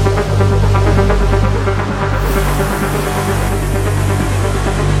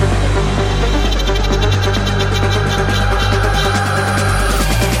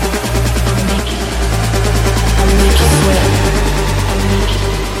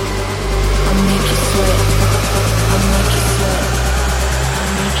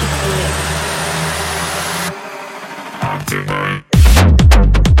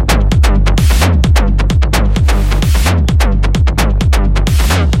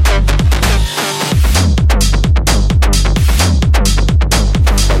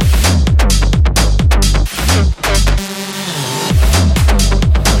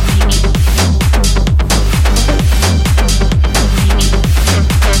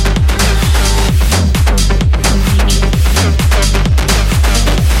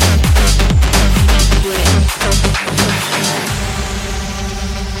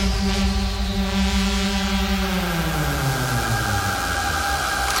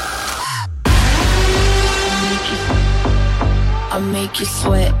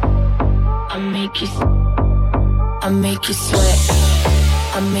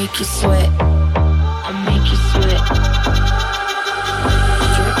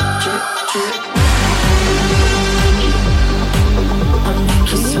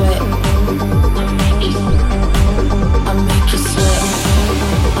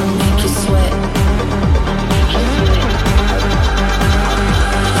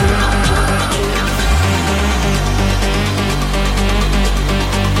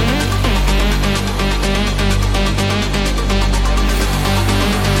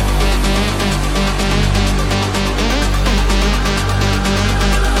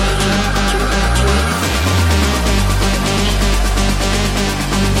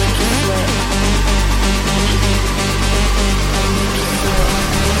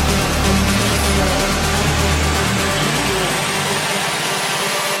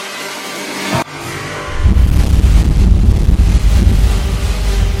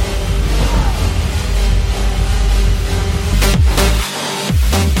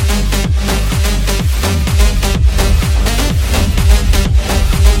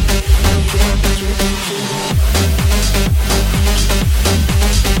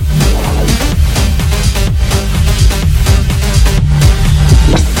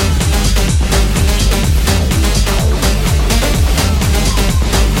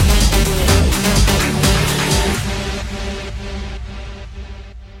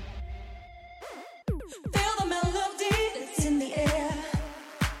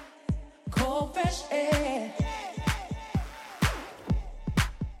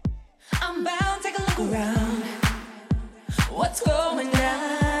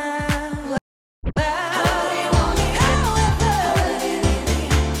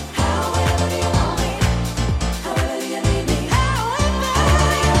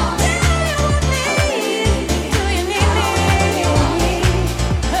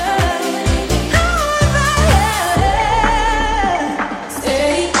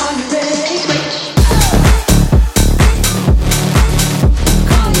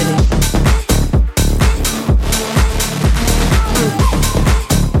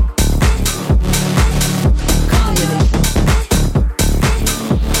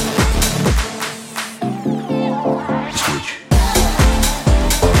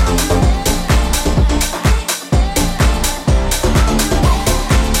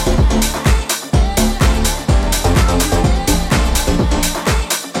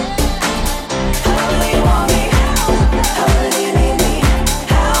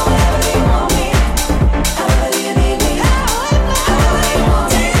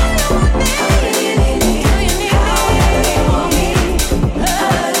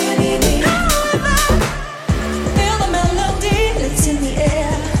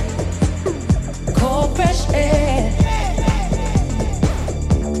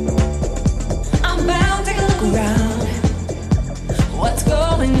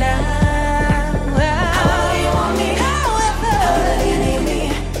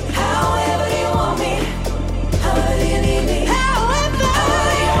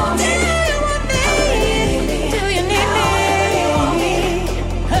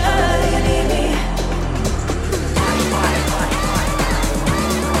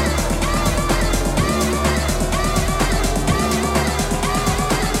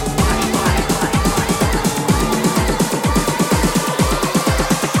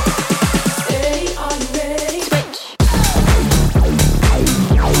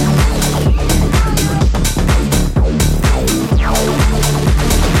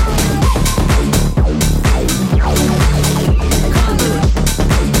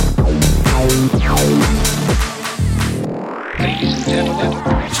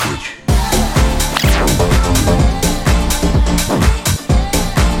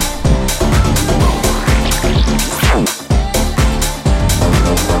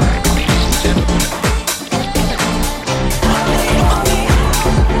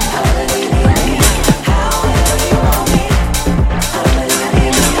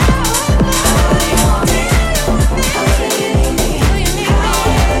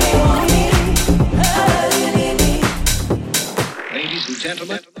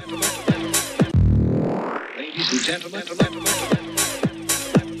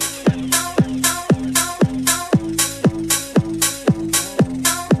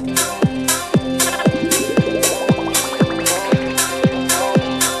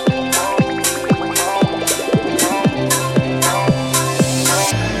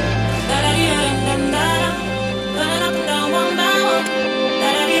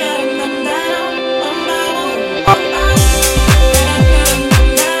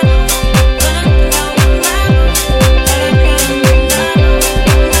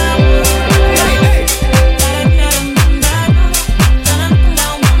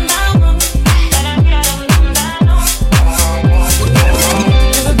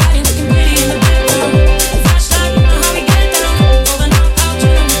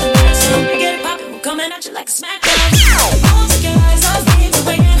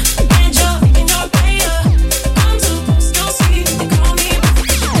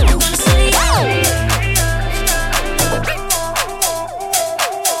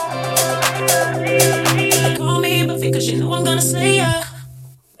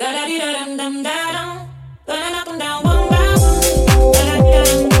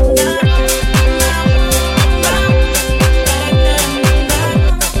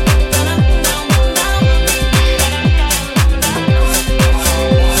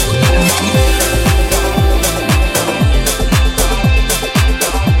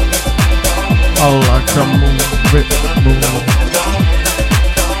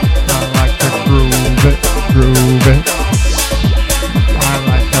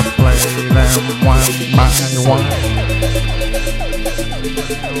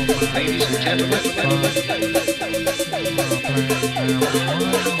 Ladies and gentlemen,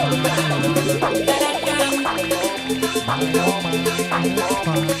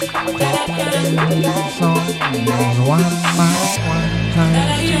 One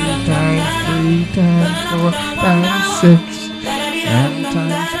times, 2 times, 3 times, 4 times, 6, and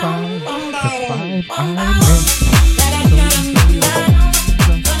times 5, 'cause 5 I miss.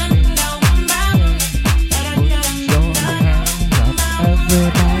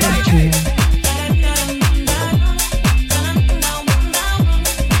 Everybody cheer.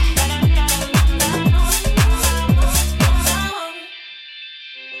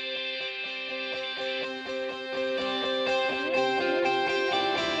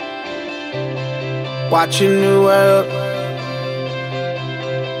 Watching the world,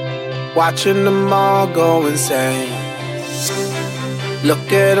 watching them all go insane.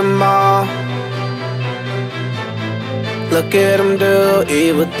 Look at them all, look at them do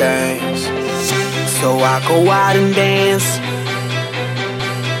evil things. So I go out and dance.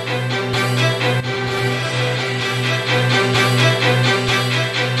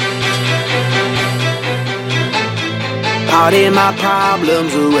 Party my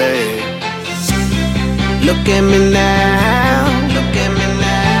problems away. Look at me now, look at me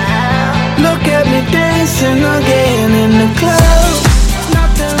now. Look at me dancing again in the club.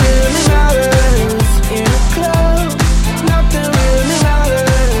 Nothing really matters in the club. Nothing really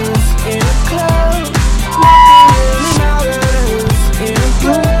matters in the club. Nothing really matters in the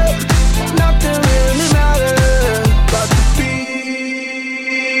club. Nothing really matters but the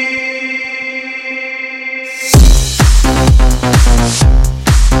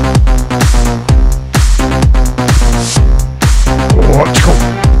Let's go.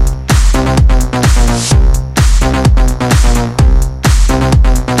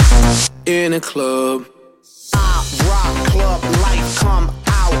 in a club. I rock club life, come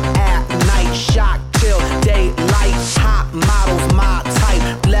out at night, shock till daylight. Hot models, my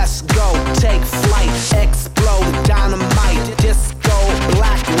type. Let's go, take flight, explode, dynamite, disco,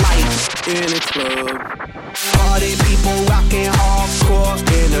 black light. In a club. Party people rocking hardcore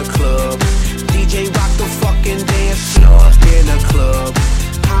in a club. DJ rock the fucking dance floor in a club.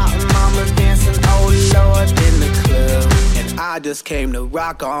 Hot mama dancing, oh Lord, in the club. I just came to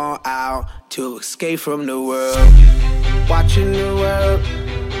rock on out, to escape from the world. Watching the world,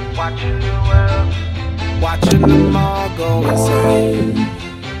 watching the world, watching them all go insane.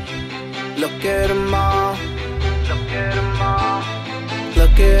 Look at them all, look at them all,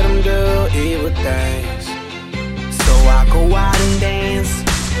 look at them do evil things. So I go out and dance,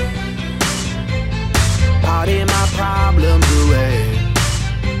 party my problems away.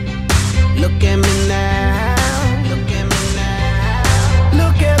 Look at me now.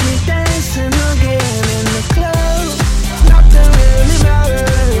 Look at me dancing again in the club. Nothing really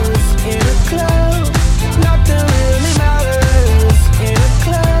matters in the club. Nothing really matters in the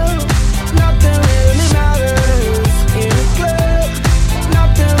club. Nothing really matters in the club.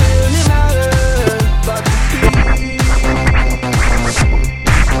 Nothing really matters but the beat.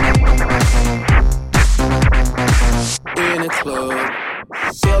 In the club,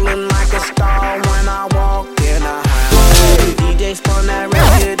 feeling like a star when I walk in a house. DJ spun that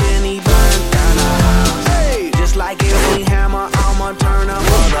record and he burned down the house. Just like any hammer, I'ma turn up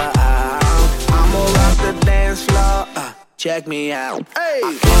for the house. I'ma rock the dance floor, check me out. I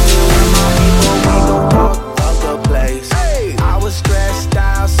came here with my people, we gon' talk up the place. I was stressed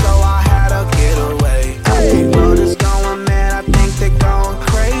out, so I had to get away. World is going mad, I think they're going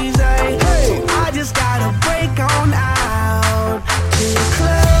crazy. So I just gotta break on out to the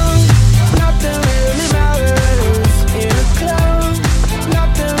club. Nothing really matters in the club.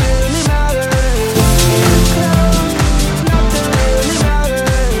 Nothing really matters in the club. Nothing really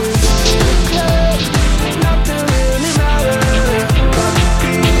matters in the club. Nothing really matters but the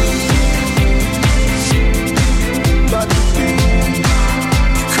beat. But the beat.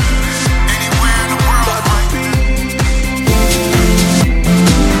 Anywhere in the world, but the beat.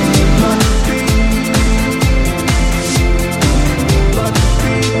 But the beat. But the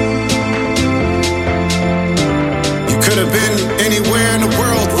beat. You could have been anywhere in the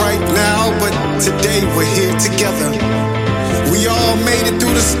world right now, but today we're here together. We all made it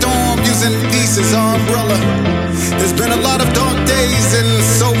through the storm using peace as our umbrella. There's been a lot of dark days and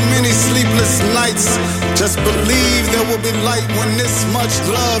so many sleepless nights. Just believe there will be light when this much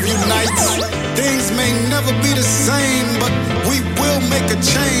love unites. Things may never be the same, but we will make a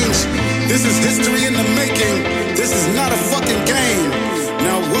change. This is history in the making. This is not a fucking game.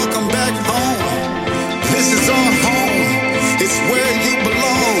 Now welcome back home. This is our home. It's where you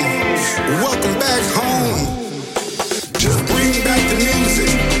belong. Welcome back home.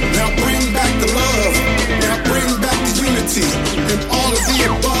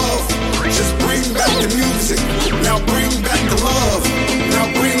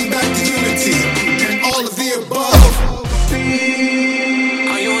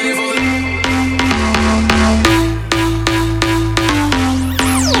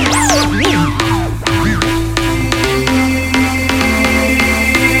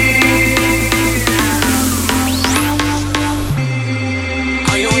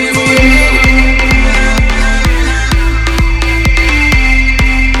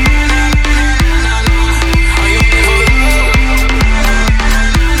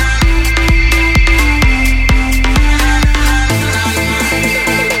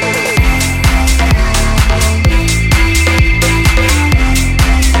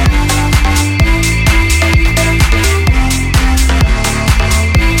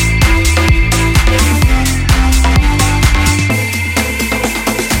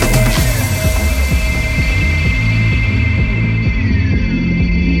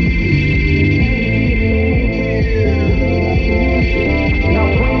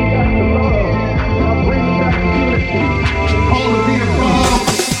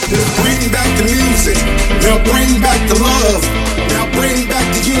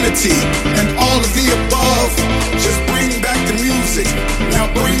 unity, and all of the above. Just bring back the music, now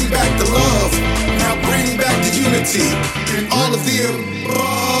bring back the love. Now bring back the unity, and all of the above.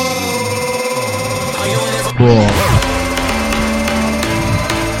 Cool.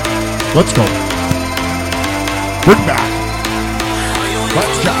 Let's go. Bring back.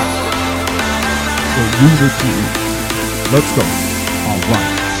 Let's go. The unity. Let's go. All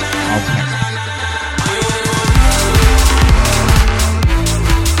right. Okay.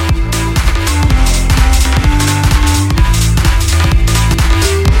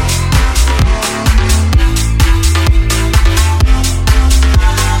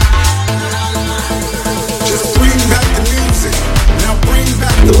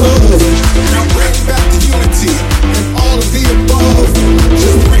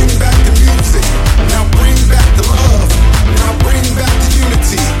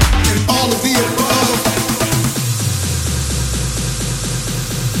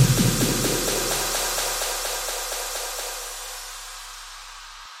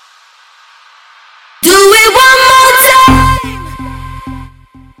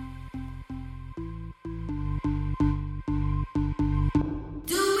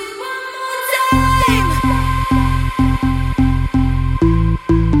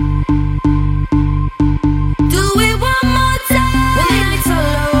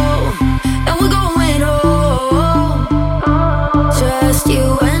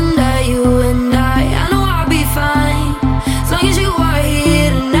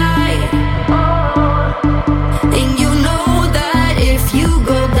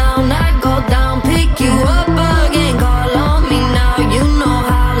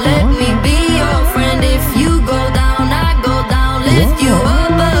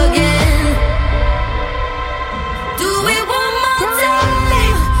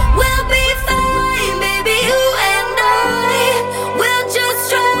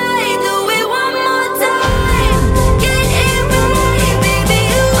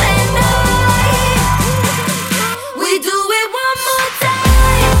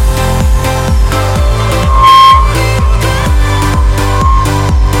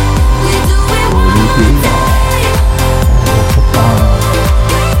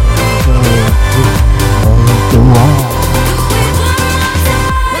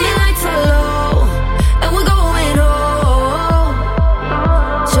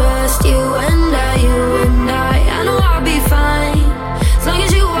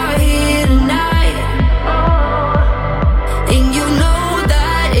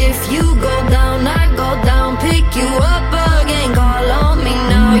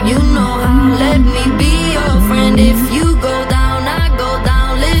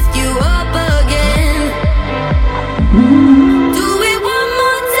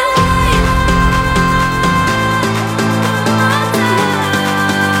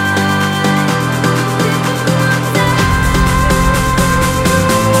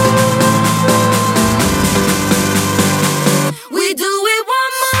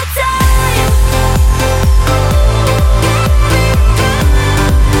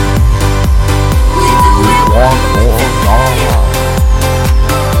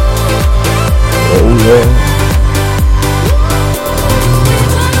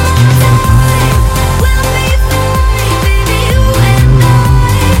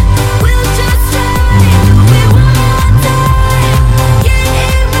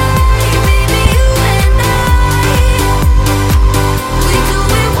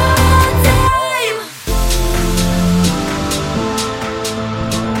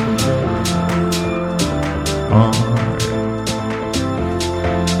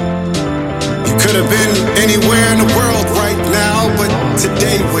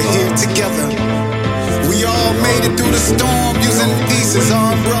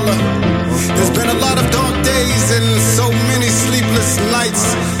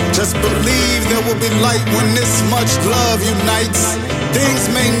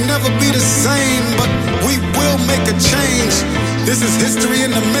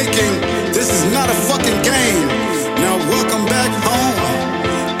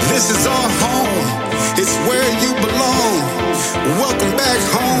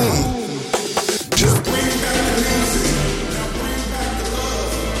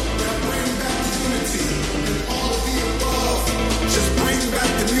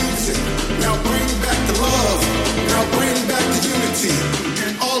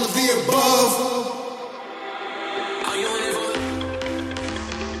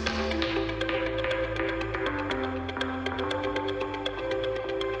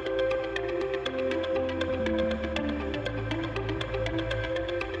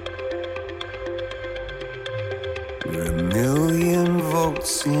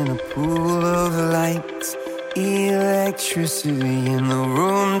 floats in a pool of light. Electricity in the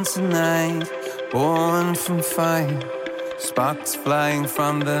room tonight. Born from fire, sparks flying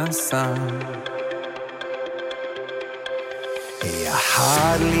from the sun. Hey, I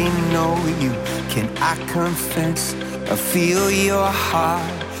hardly know you, can I confess? I feel your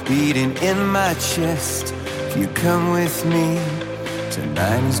heart beating in my chest. If you come with me,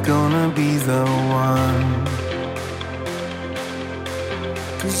 tonight is gonna be the one.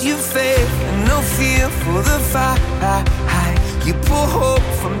 'Cause you faith and no fear for the fight. You pull hope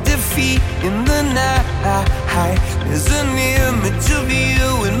from defeat in the night. There's an image of you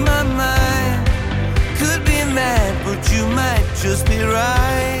in my mind. Could be mad, but you might just be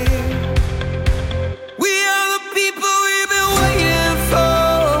right. We are the people we've been waiting for.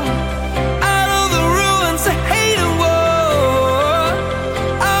 Out of the ruins of hate and war.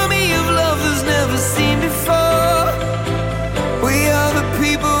 Army of love that's never seen before. We are the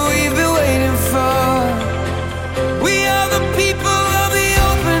people we've been waiting for. We are the people of the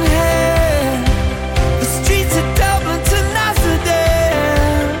open hand. The streets of Dublin to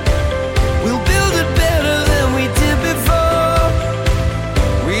Amsterdam. We'll build it better than we did before.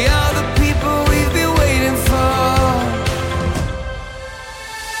 We are the people we've been waiting for.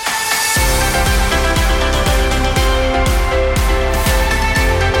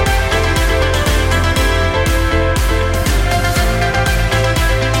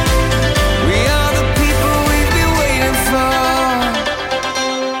 We are the people we've been waiting for.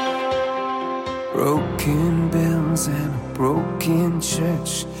 Broken bells and a broken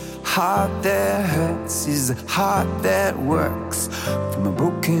church. Heart that hurts is a heart that works. From a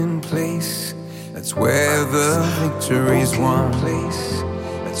broken place, that's where the victory's won.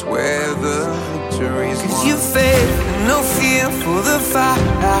 That's where the victory's won. 'Cause you faith and no fear for the fight.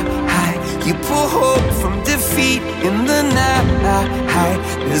 You pull hope from defeat in the night.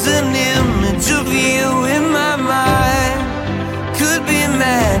 There's an image of you in my mind. Could be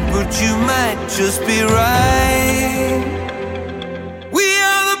mad, but you might just be right. We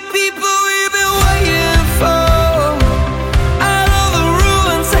are the people we've been waiting for. Out of the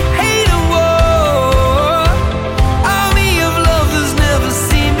ruins of hate and war. Army of love that's never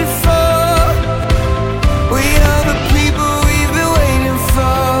seen before. We are the people we've been waiting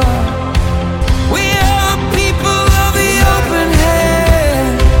for. We are the people of the open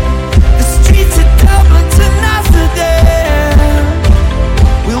hand. The streets of Dublin to Amsterdam.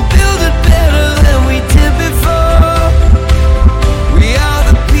 We'll build it better than we did before. We are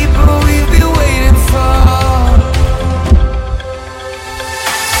the people we've been waiting for.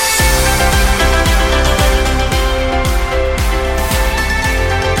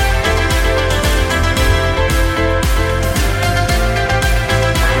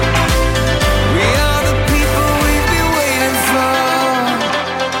 We are the people we've been waiting for.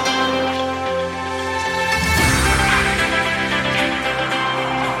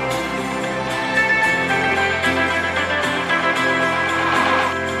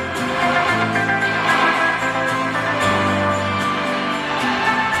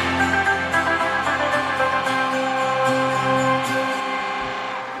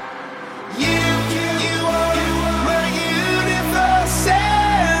 You are my universe,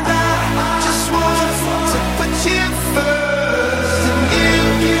 and I just want to put you first.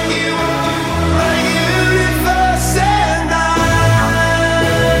 And you are my universe, and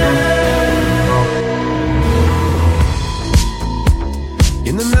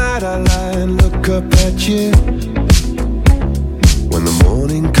In the night I lie and look up at you. When the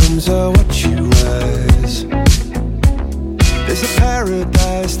morning comes I watch you rise. There's a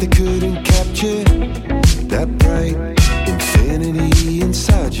paradise they couldn't capture. That bright infinity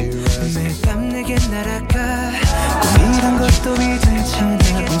inside your eyes. 매일 밤 내게 날아가. 꿈이란 것도 이젠처럼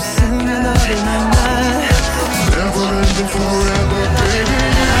웃으며 너를 만나. Never ending forever, baby.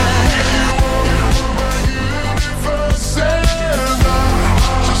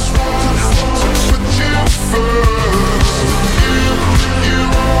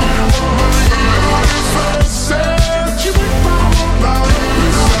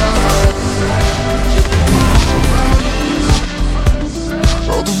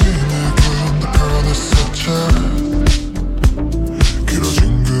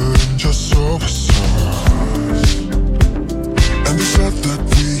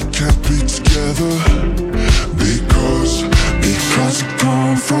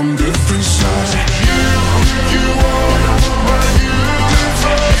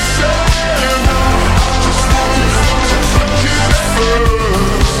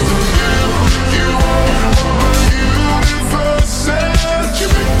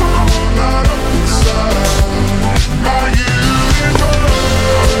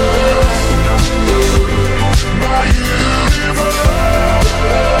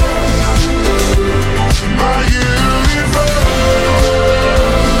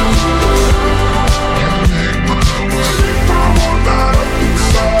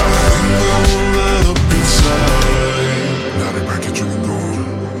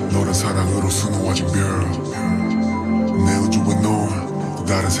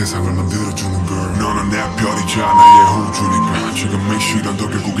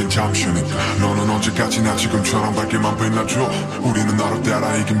 결국엔 잠시니까 너는 언제까지나 지금처럼 밝게만 빛나줘 우리는 너를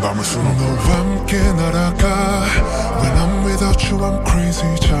따라 이긴 밤을 수놓고 너와 함께 날아가 When I'm without you I'm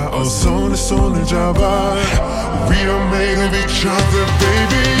crazy 자 어서 내 손을 잡아 We are made of each other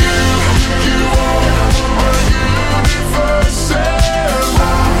baby You are my universe and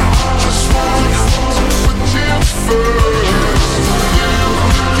I just want to put you first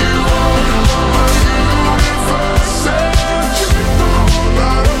You are my universe and you know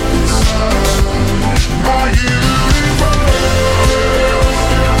that I'm inside my universe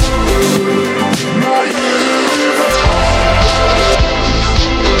my universe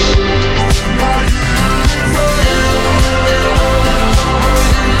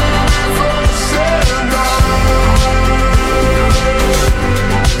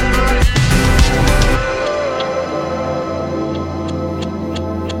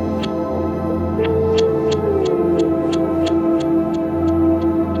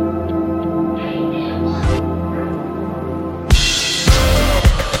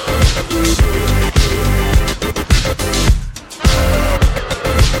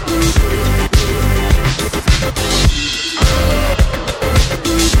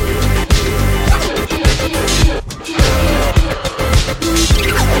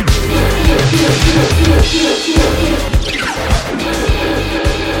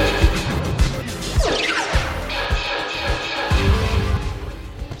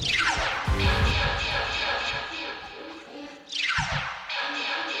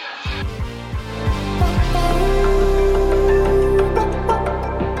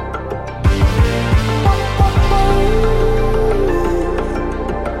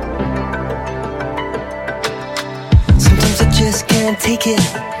Take it.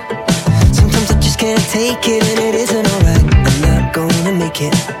 Sometimes I just can't take it, and it isn't alright. I'm not gonna make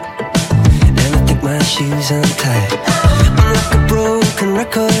it, and I think my shoes untied. I'm like a broken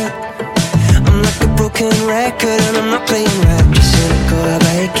record. I'm like a broken record, and I'm not playing right. Just cynical, how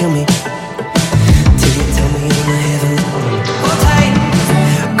about it kill me till you tell me I'm a heaven. Hold tight,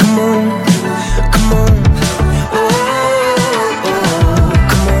 come on, come on. Oh, come on,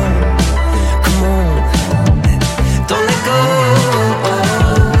 come on. Don't let go.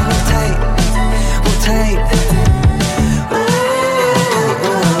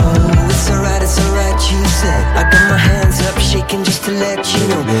 I got my hands up shaking just to let you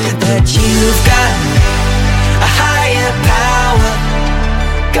know that you've got a higher power.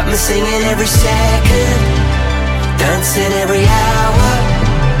 Got me singing every second, dancing every hour.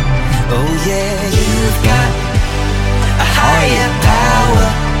 Oh yeah, you've got a higher power,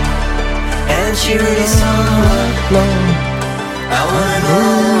 and she really someone I wanna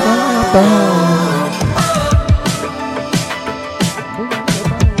know.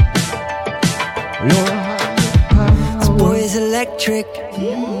 This boy is electric.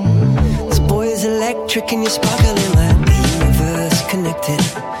 This boy is electric, and you're sparkling like the universe connected.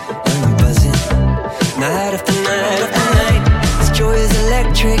 And I'm buzzing night after night after night. This joy is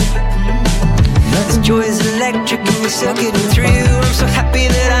electric. This joy is electric, and we're circuiting through. I'm so happy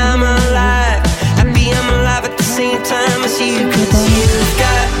that I'm alive. Happy I'm alive at the same time as you, 'cause you've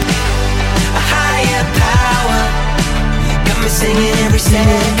got a higher power. Got me singing every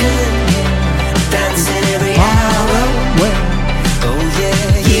second, dancing every hour. Oh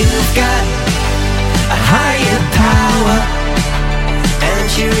yeah, you've got a higher power, and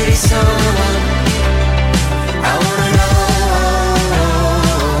you're really someone I wanna know.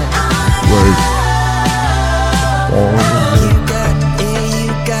 You got, yeah, you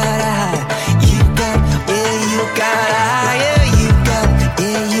got a high. You got, yeah, you got a higher. You got,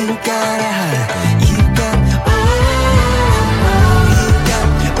 yeah, you got a high. You got, oh, you got,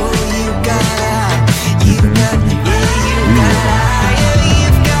 oh, you got a high. You got, yeah, you got a higher.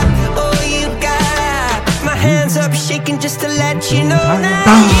 You've got, oh, you got a high. My hands up shaking just to let you know now.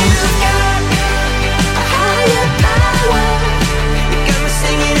 You've got